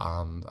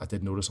 and I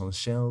did notice on his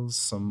shelves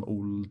some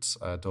old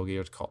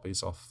dog-eared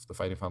copies of the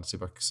Fighting Fantasy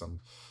books, and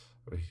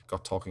we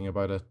got talking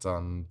about it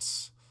and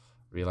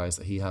realised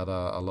that he had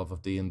a love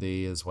of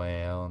D&D as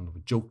well, and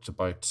we joked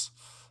about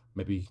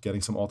maybe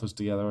getting some authors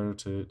together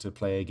to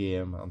play a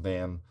game. And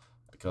then,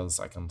 because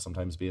I can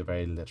sometimes be a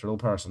very literal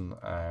person,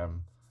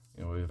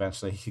 we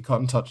eventually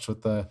got in touch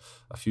with a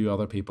few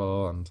other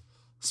people and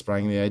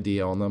sprang the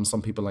idea on them.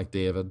 Some people like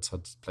David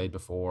had played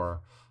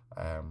before.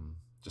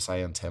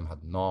 Josiah and Tim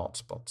had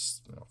not, but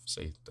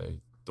obviously they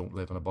don't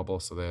live in a bubble,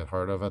 so they had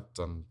heard of it,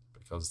 and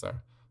because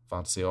they're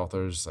fantasy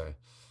authors, they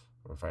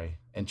were very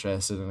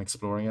interested in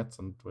exploring it,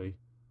 and we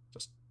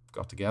just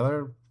got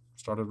together,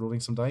 started rolling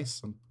some dice,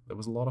 and it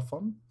was a lot of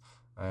fun.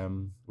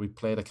 We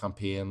played a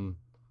campaign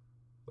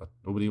that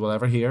nobody will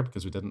ever hear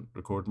because we didn't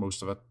record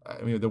most of it.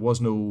 I mean, there was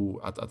no,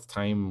 at the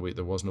time,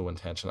 there was no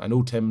intention. I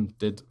know Tim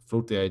did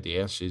float the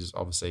idea. She's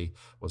obviously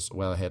was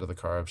well ahead of the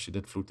curve. She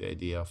did float the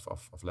idea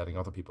of letting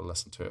other people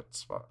listen to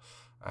it, but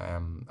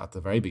at the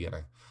very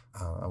beginning.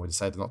 And we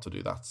decided not to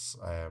do that,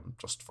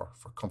 just for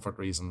comfort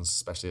reasons,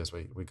 especially as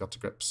we got to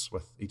grips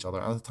with each other.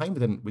 And at the time,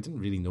 we didn't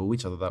really know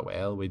each other that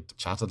well. We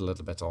chatted a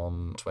little bit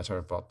on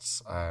Twitter,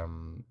 but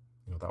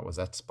that was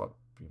it. But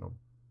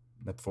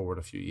nip forward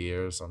a few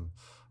years, and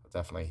I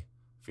definitely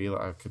feel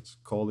that I could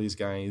call these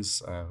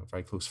guys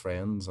very close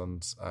friends,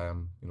 and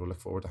look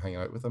forward to hanging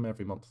out with them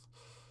every month.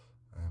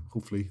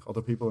 Hopefully,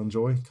 other people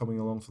enjoy coming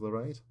along for the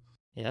ride.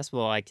 Yes,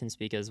 well, I can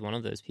speak as one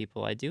of those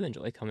people. I do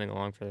enjoy coming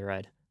along for the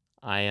ride.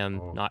 I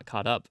am not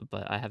caught up,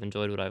 but I have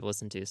enjoyed what I've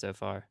listened to so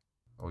far.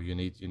 Oh, you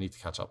need to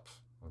catch up.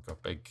 We've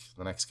got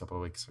the next couple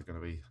of weeks are going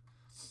to be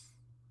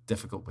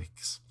difficult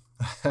weeks.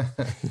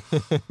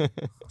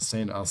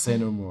 I'll say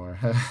no more.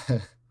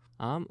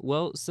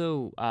 Well,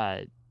 so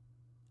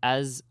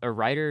as a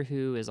writer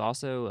who is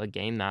also a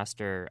game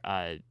master,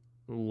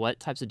 what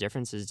types of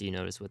differences do you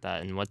notice with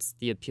that, and what's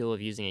the appeal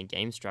of using a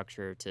game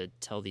structure to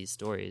tell these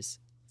stories?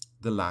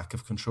 The lack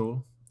of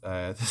control.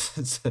 The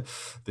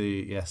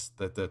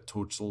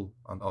total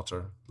and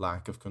utter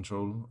lack of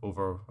control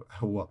over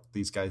what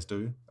these guys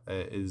do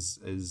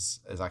is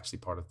actually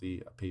part of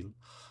the appeal.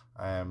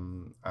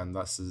 And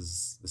this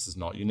is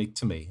not unique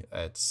to me.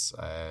 It's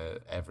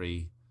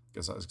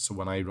so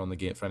when I run the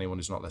game, for anyone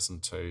who's not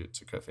listened to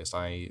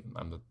Critfaced,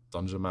 I'm the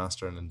dungeon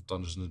master, and in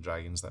Dungeons and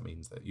Dragons that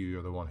means that you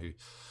are the one who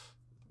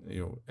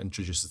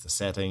introduces the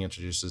setting,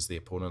 introduces the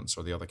opponents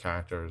or the other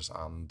characters,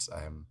 and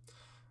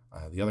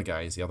the other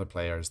guys, the other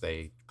players,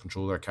 they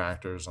control their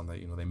characters, and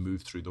they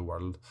move through the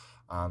world.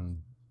 And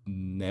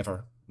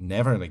never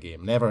in a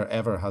game, never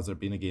ever has there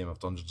been a game of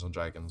Dungeons and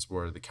Dragons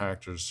where the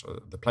characters,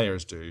 the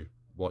players, do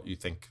what you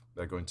think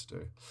they're going to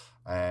do,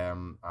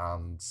 and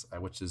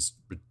which is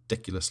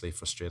ridiculously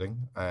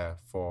frustrating.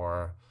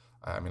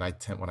 When I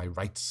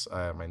write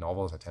my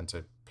novels, I tend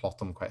to plot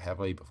them quite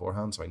heavily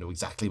beforehand, so I know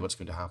exactly what's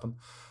going to happen.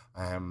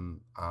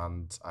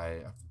 And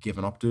I've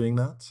given up doing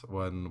that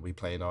when we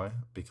play now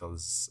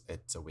because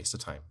it's a waste of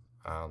time.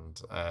 And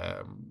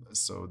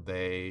so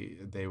they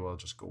will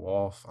just go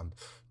off and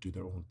do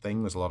their own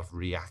thing. There's a lot of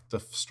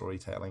reactive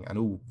storytelling. I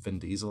know Vin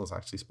Diesel has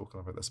actually spoken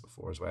about this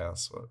before as well.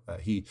 So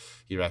he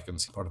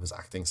reckons part of his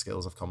acting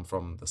skills have come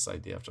from this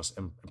idea of just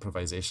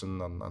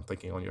improvisation and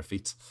thinking on your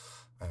feet.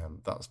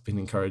 That's been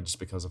encouraged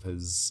because of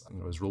his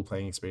his role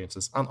playing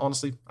experiences, and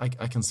honestly, I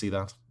can see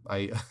that.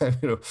 I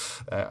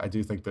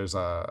do think there's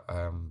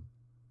a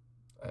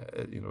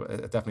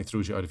it definitely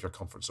throws you out of your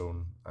comfort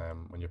zone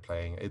when you're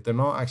playing. They're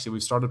not actually.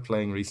 We've started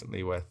playing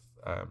recently with.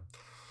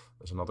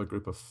 There's another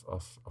group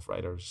of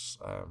writers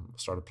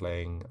started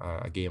playing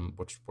a game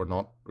which we're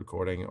not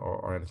recording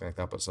or anything like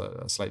that, but it's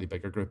a slightly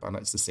bigger group, and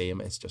it's the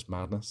same. It's just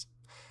madness.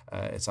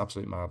 It's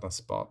absolute madness,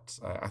 but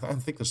I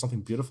think there's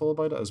something beautiful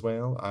about it as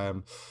well.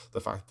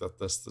 The fact that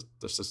there's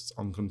this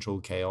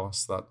uncontrolled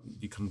chaos that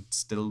you can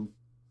still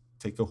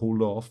take a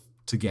hold of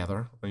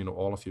together,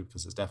 all of you,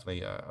 because it's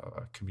definitely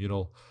a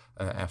communal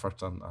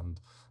effort and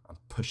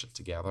push it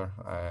together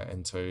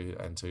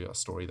into a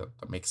story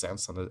that makes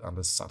sense and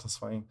is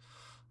satisfying.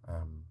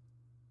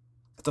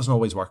 It doesn't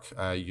always work.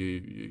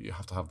 You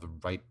have to have the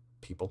right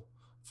people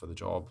for the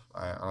job,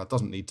 and it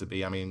doesn't need to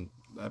be. I mean,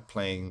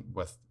 playing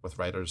with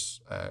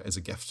writers is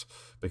a gift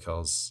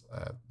because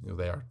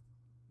they are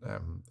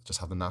just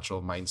have the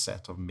natural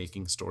mindset of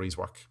making stories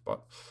work.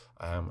 But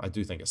I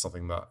do think it's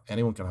something that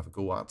anyone can have a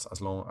go at,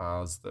 as long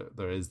as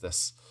there is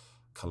this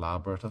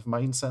collaborative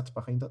mindset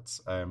behind it.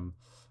 I'm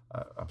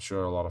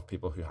sure a lot of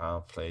people who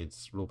have played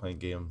role-playing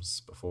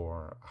games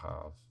before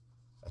have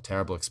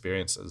terrible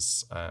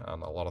experiences,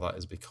 and a lot of that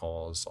is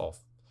because of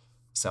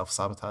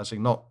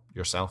self-sabotaging. Not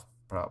yourself,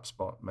 perhaps,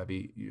 but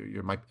maybe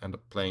you might end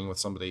up playing with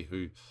somebody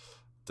who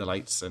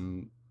delights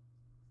in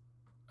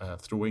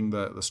throwing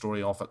the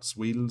story off its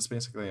wheels,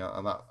 basically,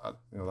 and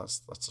that's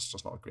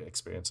just not a great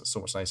experience. It's so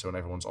much nicer when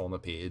everyone's on the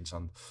page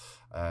and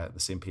the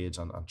same page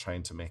and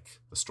trying to make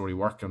the story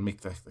work and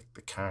make the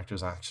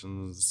characters'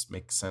 actions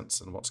make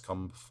sense and what's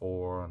come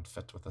before and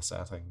fit with the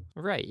setting.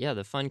 Right, yeah,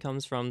 the fun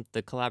comes from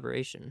the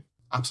collaboration.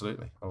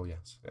 Absolutely. Oh,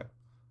 yes, yeah.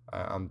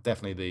 And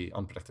definitely the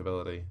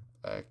unpredictability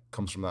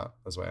comes from that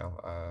as well.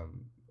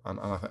 And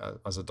I think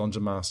as a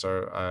dungeon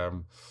master,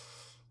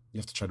 you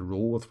have to try to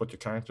roll with what your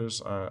characters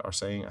are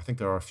saying. I think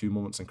there are a few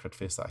moments in Crit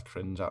Face that I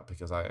cringe at,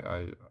 because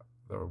there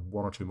were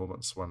one or two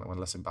moments when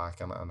listening back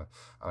and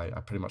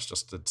I pretty much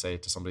just did say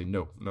to somebody,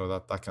 no,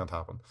 that can't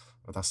happen.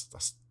 But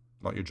that's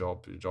not your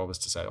job. Your job is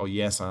to say, oh,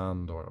 yes,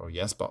 and, or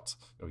yes, but.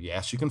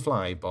 Yes, you can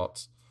fly,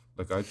 but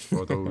look out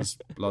for those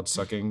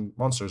blood-sucking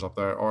monsters up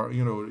there. Or,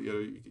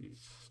 you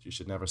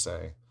should never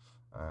say,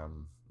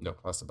 no,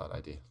 that's a bad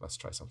idea. Let's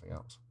try something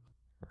else.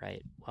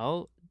 Right.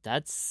 Well,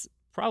 that's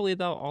probably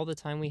about all the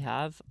time we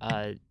have.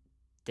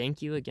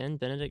 Thank you again,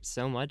 Benedict,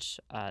 so much.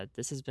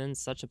 This has been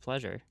such a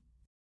pleasure.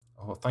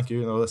 Oh, thank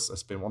you. This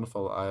has been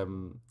wonderful.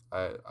 I'm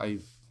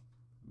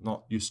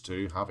not used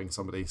to having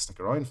somebody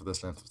stick around for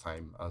this length of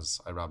time as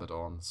I rabbit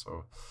on.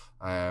 So,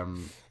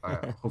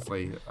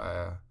 hopefully,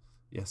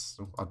 yes,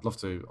 I'd love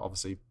to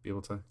obviously be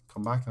able to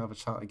come back and have a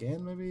chat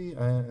again, maybe.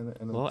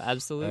 Well,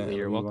 absolutely.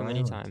 You're welcome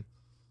anytime.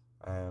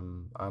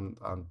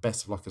 And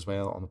best of luck as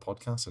well on the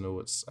podcast. I know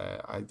it's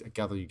I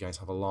gather you guys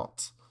have a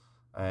lot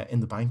in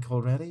the bank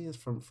already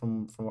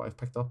from what I've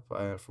picked up,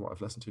 from what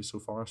I've listened to so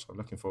far. So I'm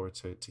looking forward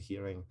to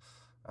hearing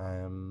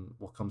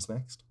what comes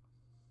next.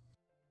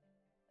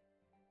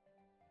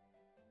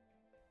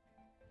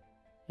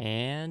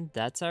 And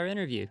that's our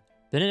interview.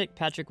 Benedict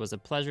Patrick was a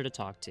pleasure to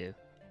talk to.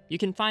 You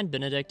can find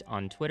Benedict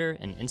on Twitter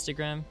and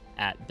Instagram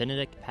at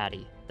Benedict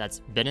Patty. That's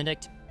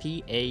Benedict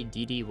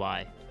Paddy.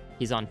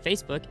 He's on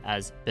Facebook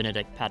as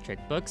Benedict Patrick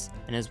Books,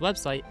 and his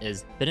website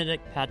is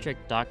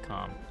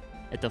benedictpatrick.com.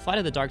 If The Flight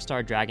of the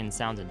Darkstar Dragon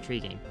sounds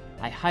intriguing,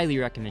 I highly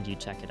recommend you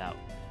check it out.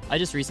 I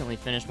just recently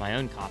finished my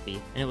own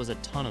copy, and it was a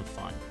ton of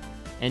fun.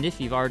 And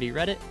if you've already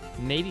read it,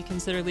 maybe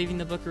consider leaving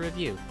the book a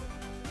review.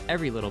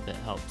 Every little bit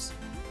helps.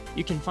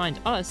 You can find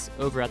us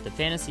over at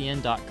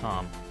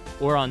thefantasyinn.com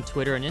or on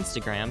Twitter and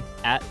Instagram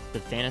at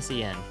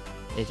thefantasyinn.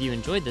 If you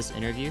enjoyed this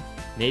interview,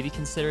 maybe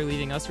consider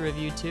leaving us a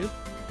review too.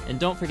 And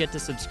don't forget to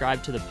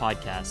subscribe to the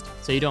podcast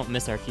so you don't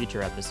miss our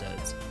future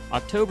episodes.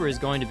 October is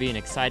going to be an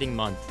exciting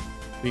month.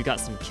 We've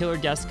got some killer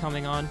guests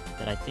coming on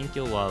that I think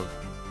you'll love.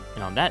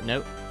 And on that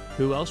note,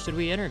 who else should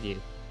we interview?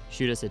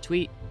 Shoot us a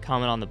tweet,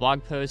 comment on the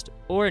blog post,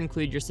 or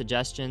include your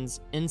suggestions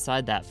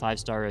inside that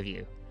 5-star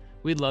review.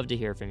 We'd love to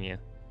hear from you.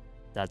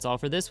 That's all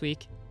for this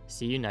week.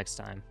 See you next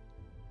time.